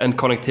off and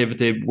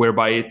connectivity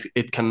whereby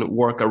it can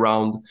work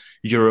around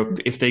Europe.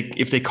 If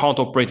they can't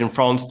operate in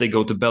France, they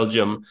go to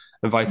Belgium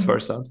and vice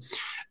versa.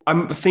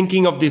 I'm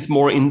thinking of this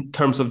more in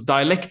terms of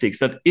dialectics,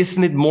 that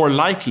isn't it more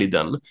likely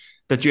then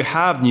that you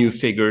have new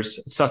figures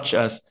such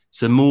as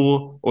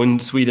Zemmour, or in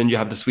Sweden you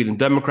have the Sweden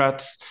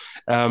Democrats,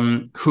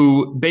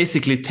 who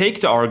basically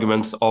take the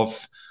arguments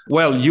of,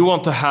 well, you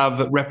want to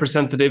have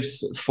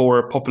representatives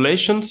for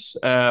populations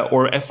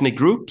or ethnic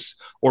groups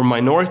or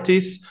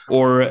minorities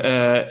or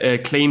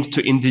claims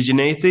to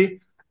indigeneity.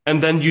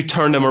 And then you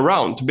turn them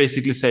around to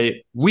basically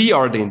say, we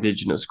are the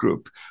indigenous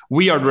group.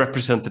 We are the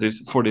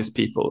representatives for this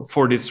people,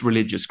 for this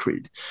religious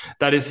creed.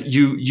 That is,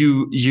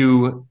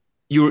 you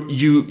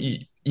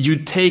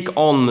take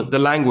on the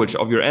language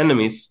of your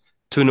enemies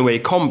to in a way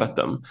combat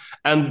them.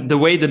 And the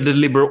way that the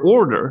liberal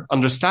order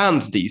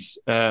understands these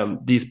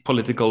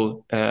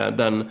political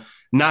then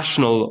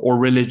national or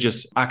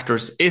religious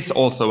actors is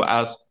also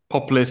as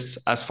populists,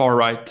 as far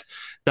right,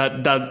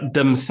 that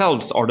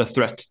themselves are the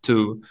threat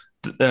to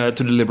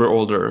the liberal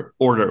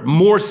order,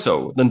 more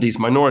so than these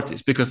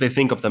minorities, because they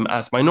think of them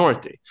as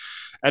minority.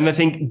 And I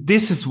think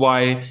this is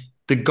why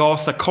the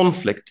Gaza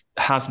conflict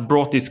has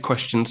brought these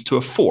questions to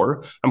a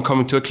fore. I'm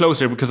coming to a close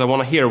here because I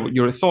want to hear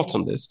your thoughts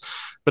on this.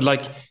 But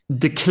like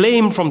the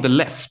claim from the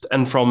left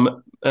and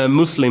from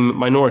Muslim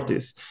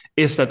minorities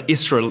is that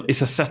Israel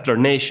is a settler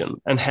nation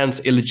and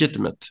hence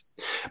illegitimate.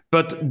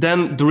 But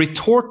then the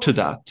retort to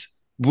that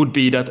would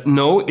be that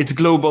no, it's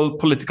global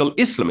political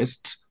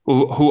Islamists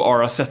who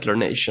are a settler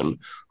nation,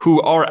 who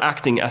are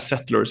acting as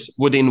settlers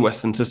within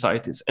Western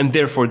societies, and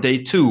therefore they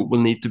too will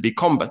need to be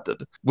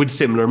combated with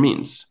similar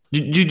means.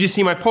 Do you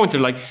see my point?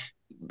 Like,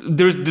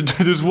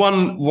 there's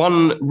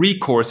one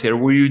recourse here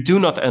where you do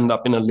not end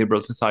up in a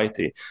liberal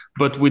society,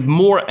 but with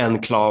more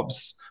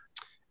enclaves,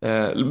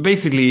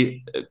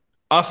 basically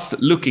us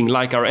looking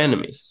like our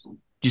enemies.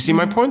 Do you see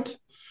my point?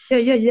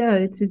 Yeah.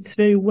 It's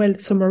very well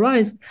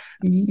summarized.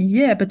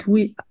 Yeah, but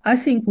I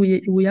think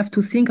we have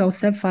to think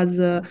ourselves as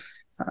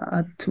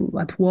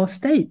at war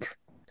state.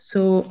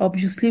 So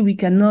obviously we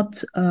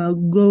cannot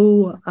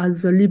go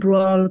as a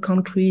liberal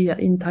country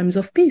in times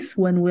of peace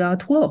when we are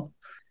at war.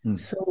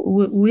 So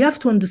we have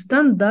to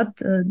understand that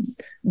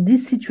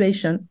this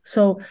situation.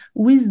 So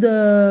with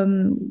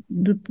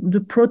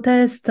the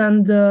protest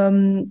and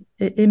the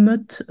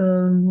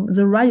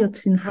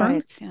riot in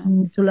France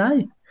in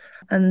July,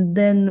 and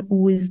then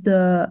with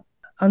the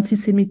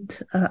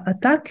anti-Semite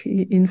attack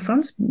in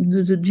France,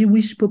 the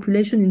Jewish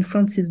population in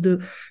France is the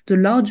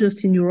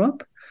largest in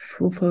Europe,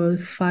 of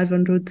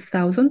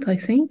 500,000, I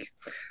think.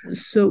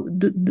 So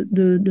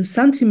the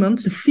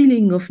sentiment, the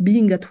feeling of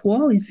being at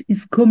war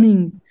is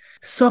coming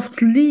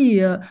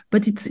softly,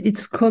 but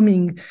it's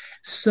coming.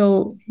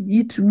 So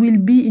it will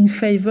be in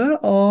favor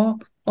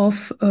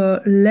of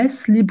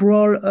less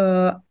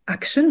liberal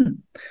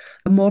action,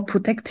 more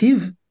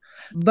protective.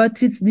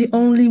 But it's the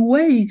only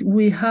way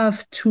we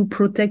have to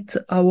protect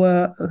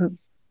our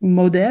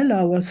model,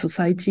 our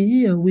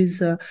society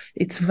with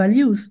its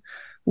values.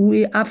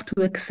 We have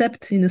to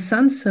accept, in a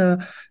sense,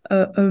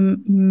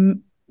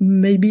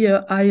 maybe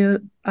a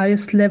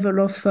highest level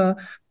of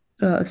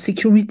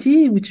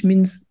security, which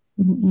means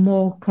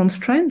more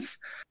constraints,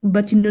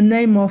 but in the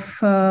name of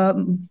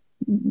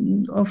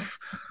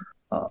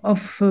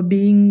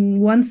being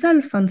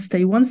oneself and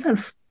stay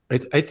oneself.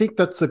 I think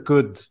that's a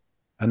good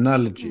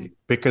analogy,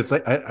 because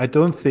I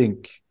don't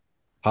think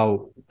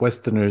how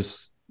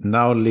Westerners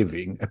now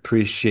living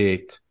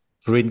appreciate,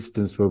 for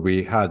instance, where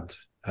we had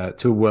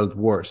 2 world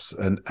wars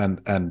and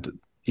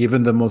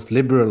even the most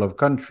liberal of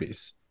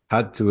countries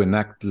had to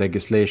enact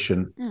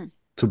legislation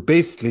to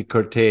basically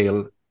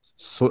curtail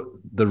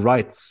the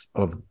rights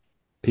of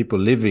people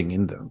living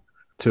in them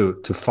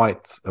to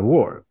fight a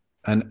war.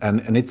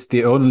 And it's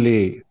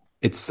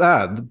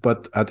sad,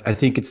 but I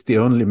think it's the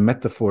only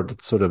metaphor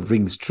that sort of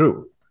rings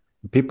true.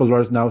 People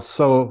are now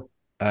so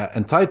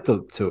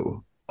entitled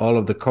to all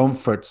of the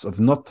comforts of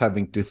not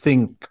having to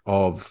think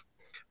of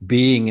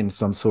being in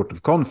some sort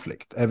of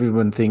conflict.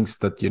 Everyone thinks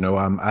that,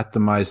 I'm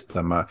atomized,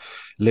 I'm a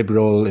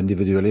liberal,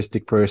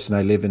 individualistic person,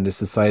 I live in this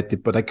society,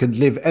 but I can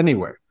live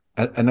anywhere.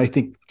 And I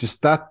think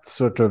just that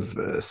sort of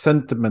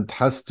sentiment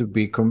has to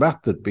be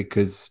combated,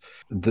 because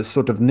the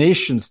sort of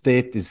nation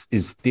state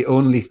is the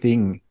only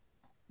thing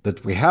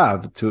that we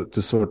have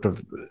to sort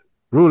of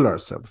rule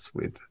ourselves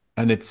with.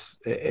 And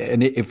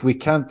if we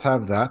can't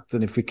have that,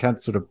 and if we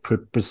can't sort of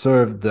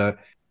preserve the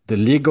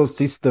legal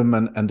system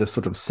and the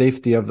sort of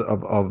safety of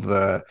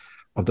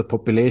the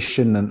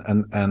population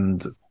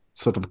and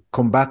sort of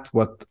combat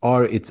what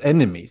are its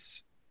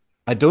enemies,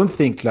 I don't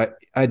think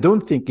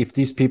if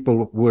these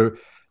people were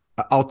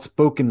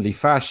outspokenly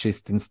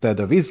fascist instead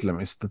of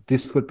Islamist, that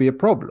this would be a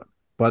problem.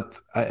 But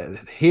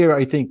here,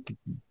 I think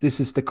this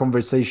is the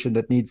conversation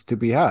that needs to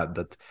be had,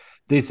 that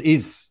this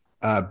is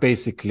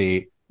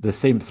basically the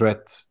same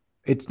threat.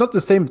 It's not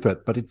the same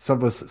threat, but it's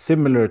of a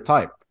similar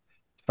type.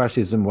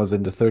 Fascism was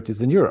in the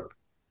 30s in Europe.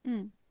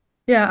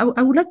 Yeah,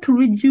 I would like to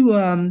read you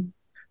a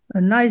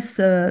nice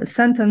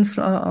sentence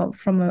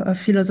from a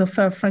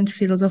philosopher, a French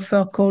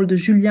philosopher called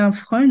Julien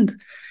Freund.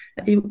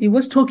 He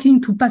was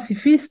talking to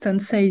pacifists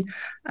and say,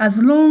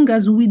 as long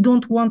as we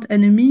don't want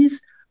enemies,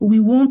 we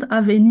won't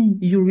have any,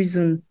 you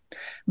reason.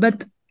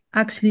 But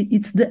actually,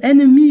 it's the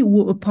enemy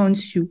who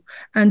appoints you.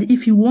 And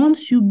if he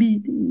wants you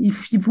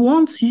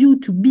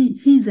to be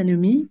his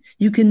enemy,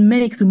 you can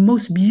make the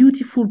most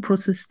beautiful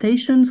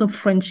protestations of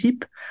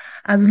friendship.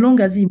 As long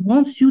as he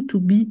wants you to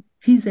be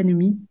his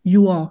enemy,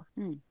 you are.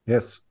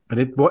 Yes, and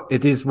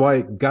it is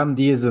why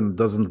Gandhiism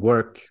doesn't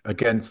work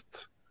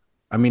against,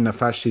 a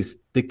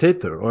fascist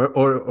dictator,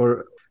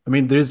 or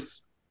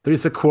there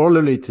is a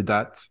corollary to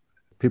that.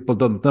 People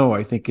don't know.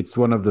 I think it's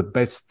one of the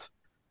best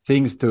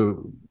things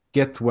to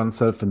get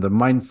oneself in the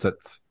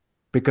mindset,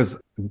 because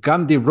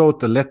Gandhi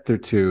wrote a letter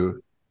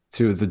to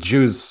the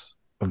Jews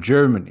of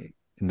Germany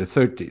in the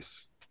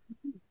 30s,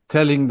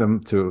 telling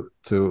them to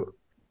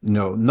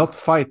not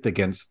fight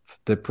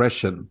against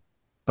depression,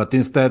 but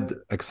instead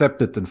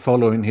accept it and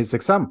follow in his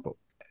example.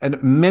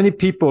 And many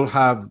people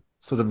have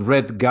sort of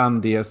read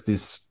Gandhi as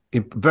this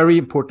very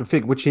important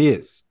figure, which he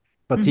is.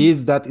 But he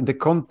is that in the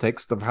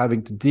context of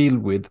having to deal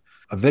with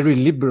a very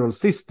liberal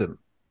system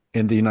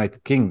in the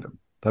United Kingdom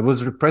that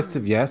was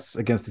repressive, yes,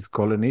 against its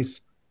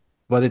colonies,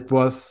 but it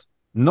was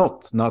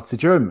not Nazi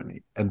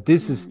Germany. And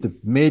this is the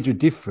major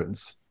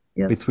difference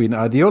between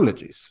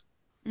ideologies.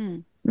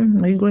 I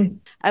agree.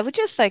 I would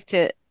just like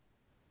to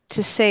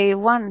say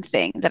one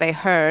thing that I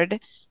heard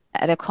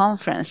at a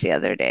conference the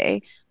other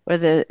day, where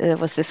there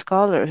was a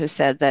scholar who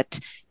said that,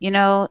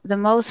 the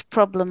most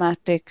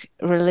problematic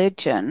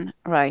religion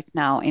right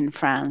now in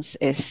France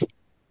is,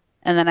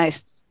 and then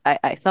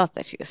I thought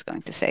that she was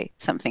going to say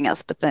something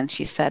else, but then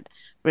she said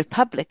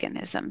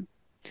republicanism.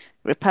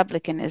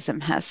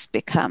 Republicanism has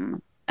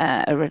become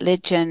a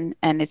religion,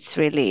 and it's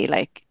really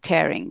like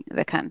tearing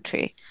the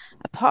country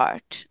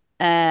apart.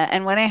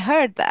 And when I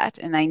heard that,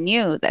 and I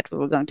knew that we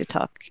were going to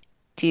talk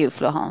to you,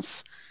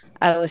 Florence,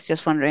 I was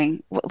just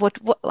wondering,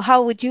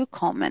 how would you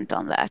comment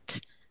on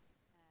that?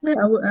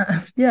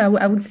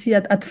 I would see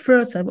at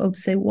first, I would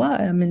say,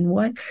 why?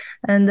 Why?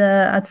 And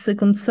at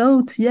second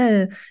thought,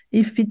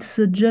 if it's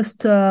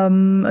just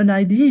an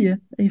idea,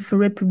 if a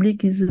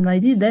republic is an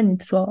idea, then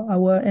it's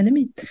our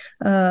enemy.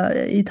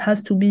 It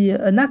has to be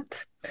an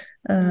act.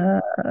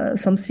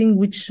 Something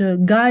which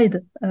guide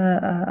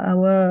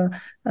our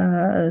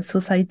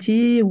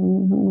society,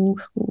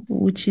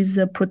 which is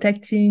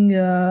protecting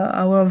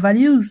our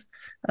values.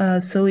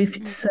 So if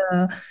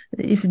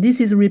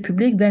this is a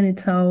republic, then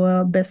it's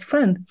our best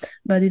friend.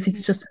 But if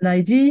it's just an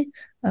idea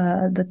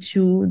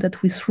that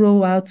we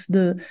throw out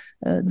the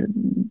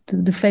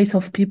face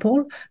of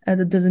people,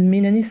 that doesn't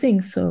mean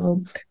anything.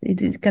 So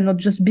it cannot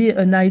just be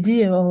an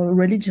idea or a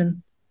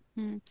religion.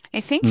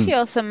 I think she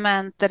also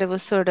meant that it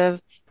was sort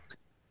of,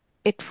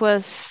 it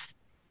was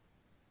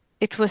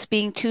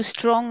being too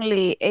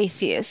strongly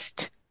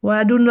atheist. Well,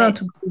 I do not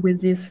agree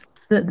with this.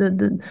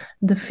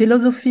 The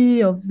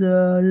philosophy of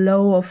the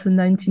law of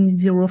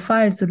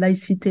 1905, the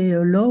laïcité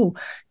law,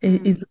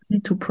 is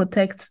to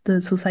protect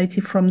the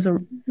society from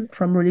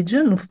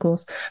religion, of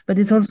course, but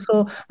it's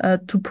also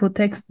to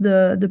protect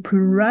the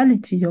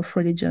plurality of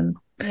religion.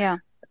 Yeah.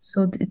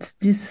 So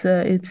it's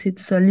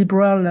a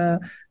liberal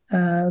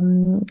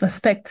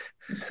aspect.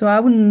 So I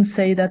wouldn't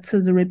say that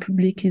the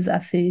Republic is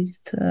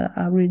atheist.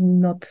 I will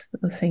not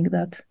think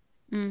that.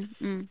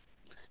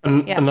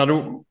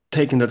 Another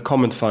taking that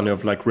comment, Fanny,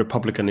 of like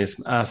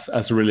republicanism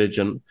as a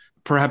religion.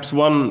 Perhaps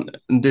one,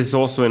 this is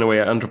also in a way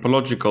an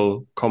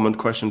anthropological comment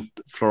question,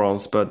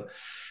 Florence, but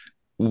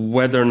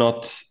whether or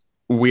not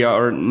we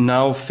are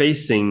now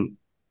facing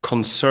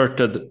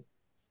concerted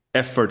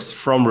efforts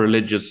from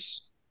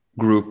religious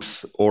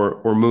groups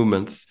or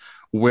movements,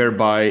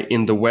 whereby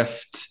in the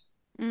West,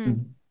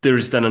 there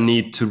is then a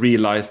need to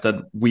realize that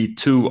we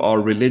too are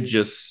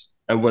religious,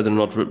 and whether or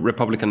not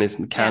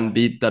republicanism can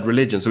be that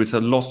religion. So it's a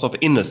loss of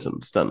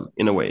innocence then,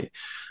 in a way,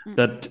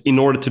 that in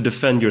order to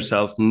defend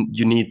yourself,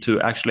 you need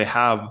to actually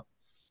have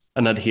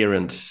an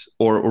adherence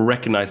or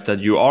recognize that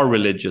you are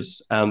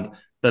religious, and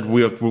that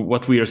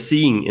what we are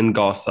seeing in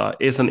Gaza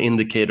is an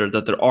indicator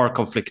that there are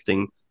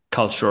conflicting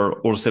cultural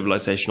or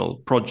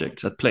civilizational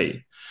projects at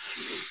play.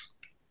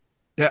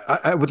 Yeah,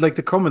 I would like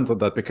to comment on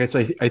that, because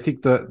I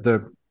think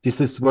this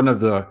is one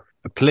of the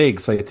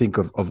plagues, I think,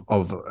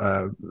 of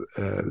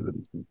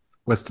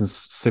Western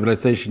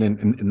civilization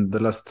in the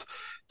last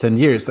 10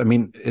 years. I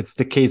mean, it's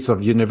the case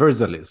of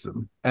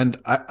universalism. And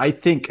I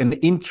think an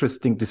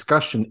interesting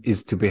discussion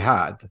is to be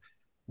had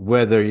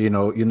whether,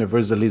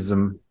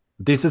 universalism,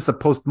 this is a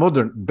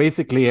postmodern,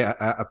 basically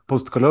a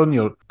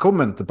post-colonial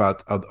comment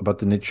about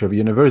the nature of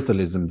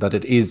universalism, that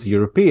it is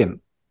European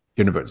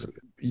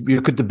universalism.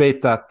 you could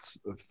debate that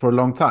for a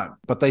long time.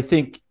 But I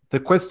think the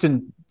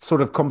question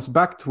sort of comes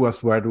back to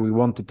us whether we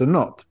want it or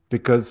not,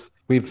 because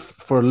we've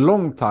for a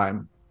long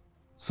time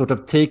sort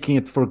of taken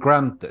it for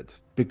granted,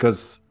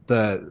 because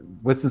the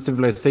Western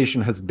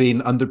civilization has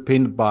been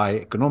underpinned by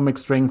economic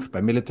strength,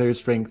 by military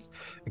strength,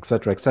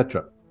 etc.,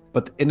 etc.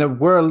 But in a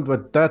world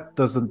where that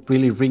doesn't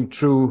really ring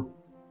true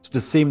to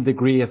the same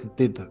degree as it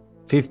did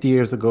 50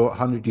 years ago,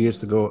 100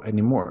 years ago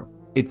anymore,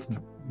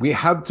 we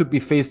have to be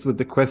faced with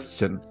the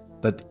question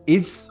that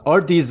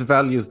are these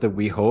values that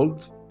we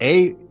hold,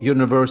 A,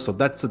 universal?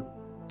 That's a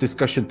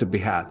discussion to be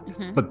had.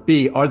 Mm-hmm. But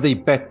B, are they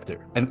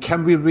better? And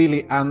can we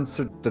really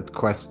answer that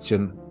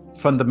question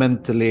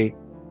fundamentally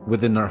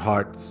within our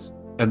hearts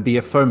and be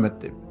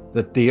affirmative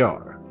that they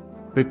are?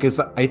 Because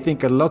I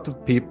think a lot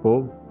of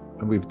people,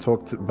 and we've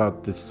talked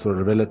about this sort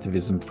of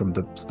relativism from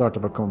the start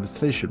of our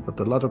conversation, but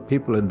a lot of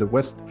people in the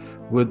West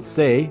would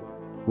say,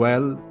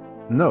 well,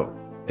 no,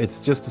 it's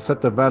just a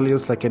set of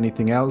values like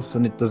anything else,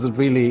 and it doesn't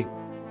really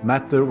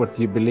matter what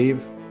you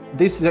believe.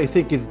 This, I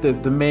think, is the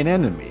main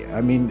enemy. I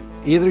mean,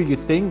 either you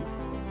think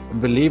and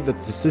believe that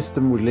the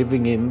system we're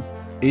living in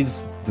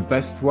is the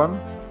best one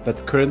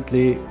that's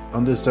currently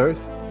on this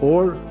earth,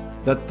 or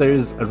that there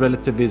is a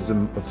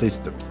relativism of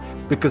systems.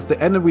 Because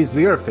the enemies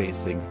we are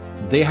facing,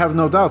 they have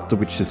no doubt to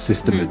which the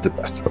system is the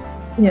best one.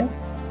 Yeah.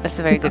 That's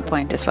a very good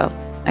point as well.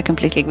 I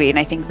completely agree. And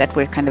I think that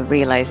we're kind of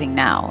realizing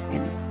now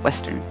in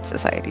Western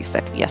societies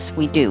that, yes,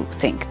 we do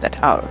think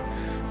that our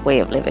way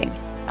of living,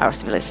 our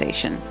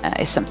civilization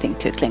is something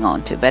to cling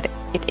on to. But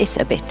it is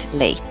a bit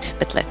late.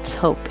 But let's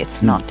hope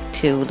it's not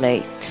too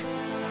late.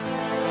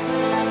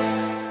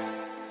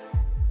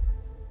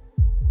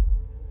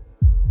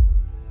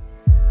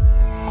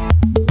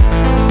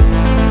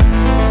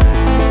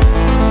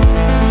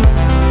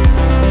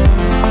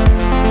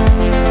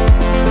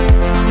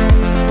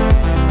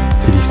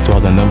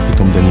 D'un homme qui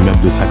tombe d'un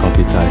immeuble de 50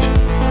 étages.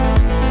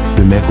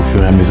 Le mec, au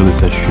fur et à mesure de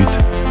sa chute,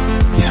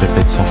 il se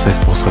répète sans cesse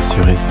pour se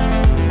rassurer.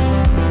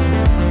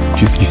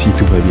 Jusqu'ici,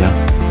 tout va bien.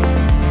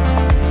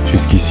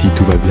 Jusqu'ici,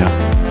 tout va bien.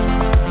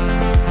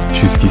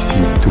 Jusqu'ici,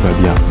 tout va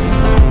bien.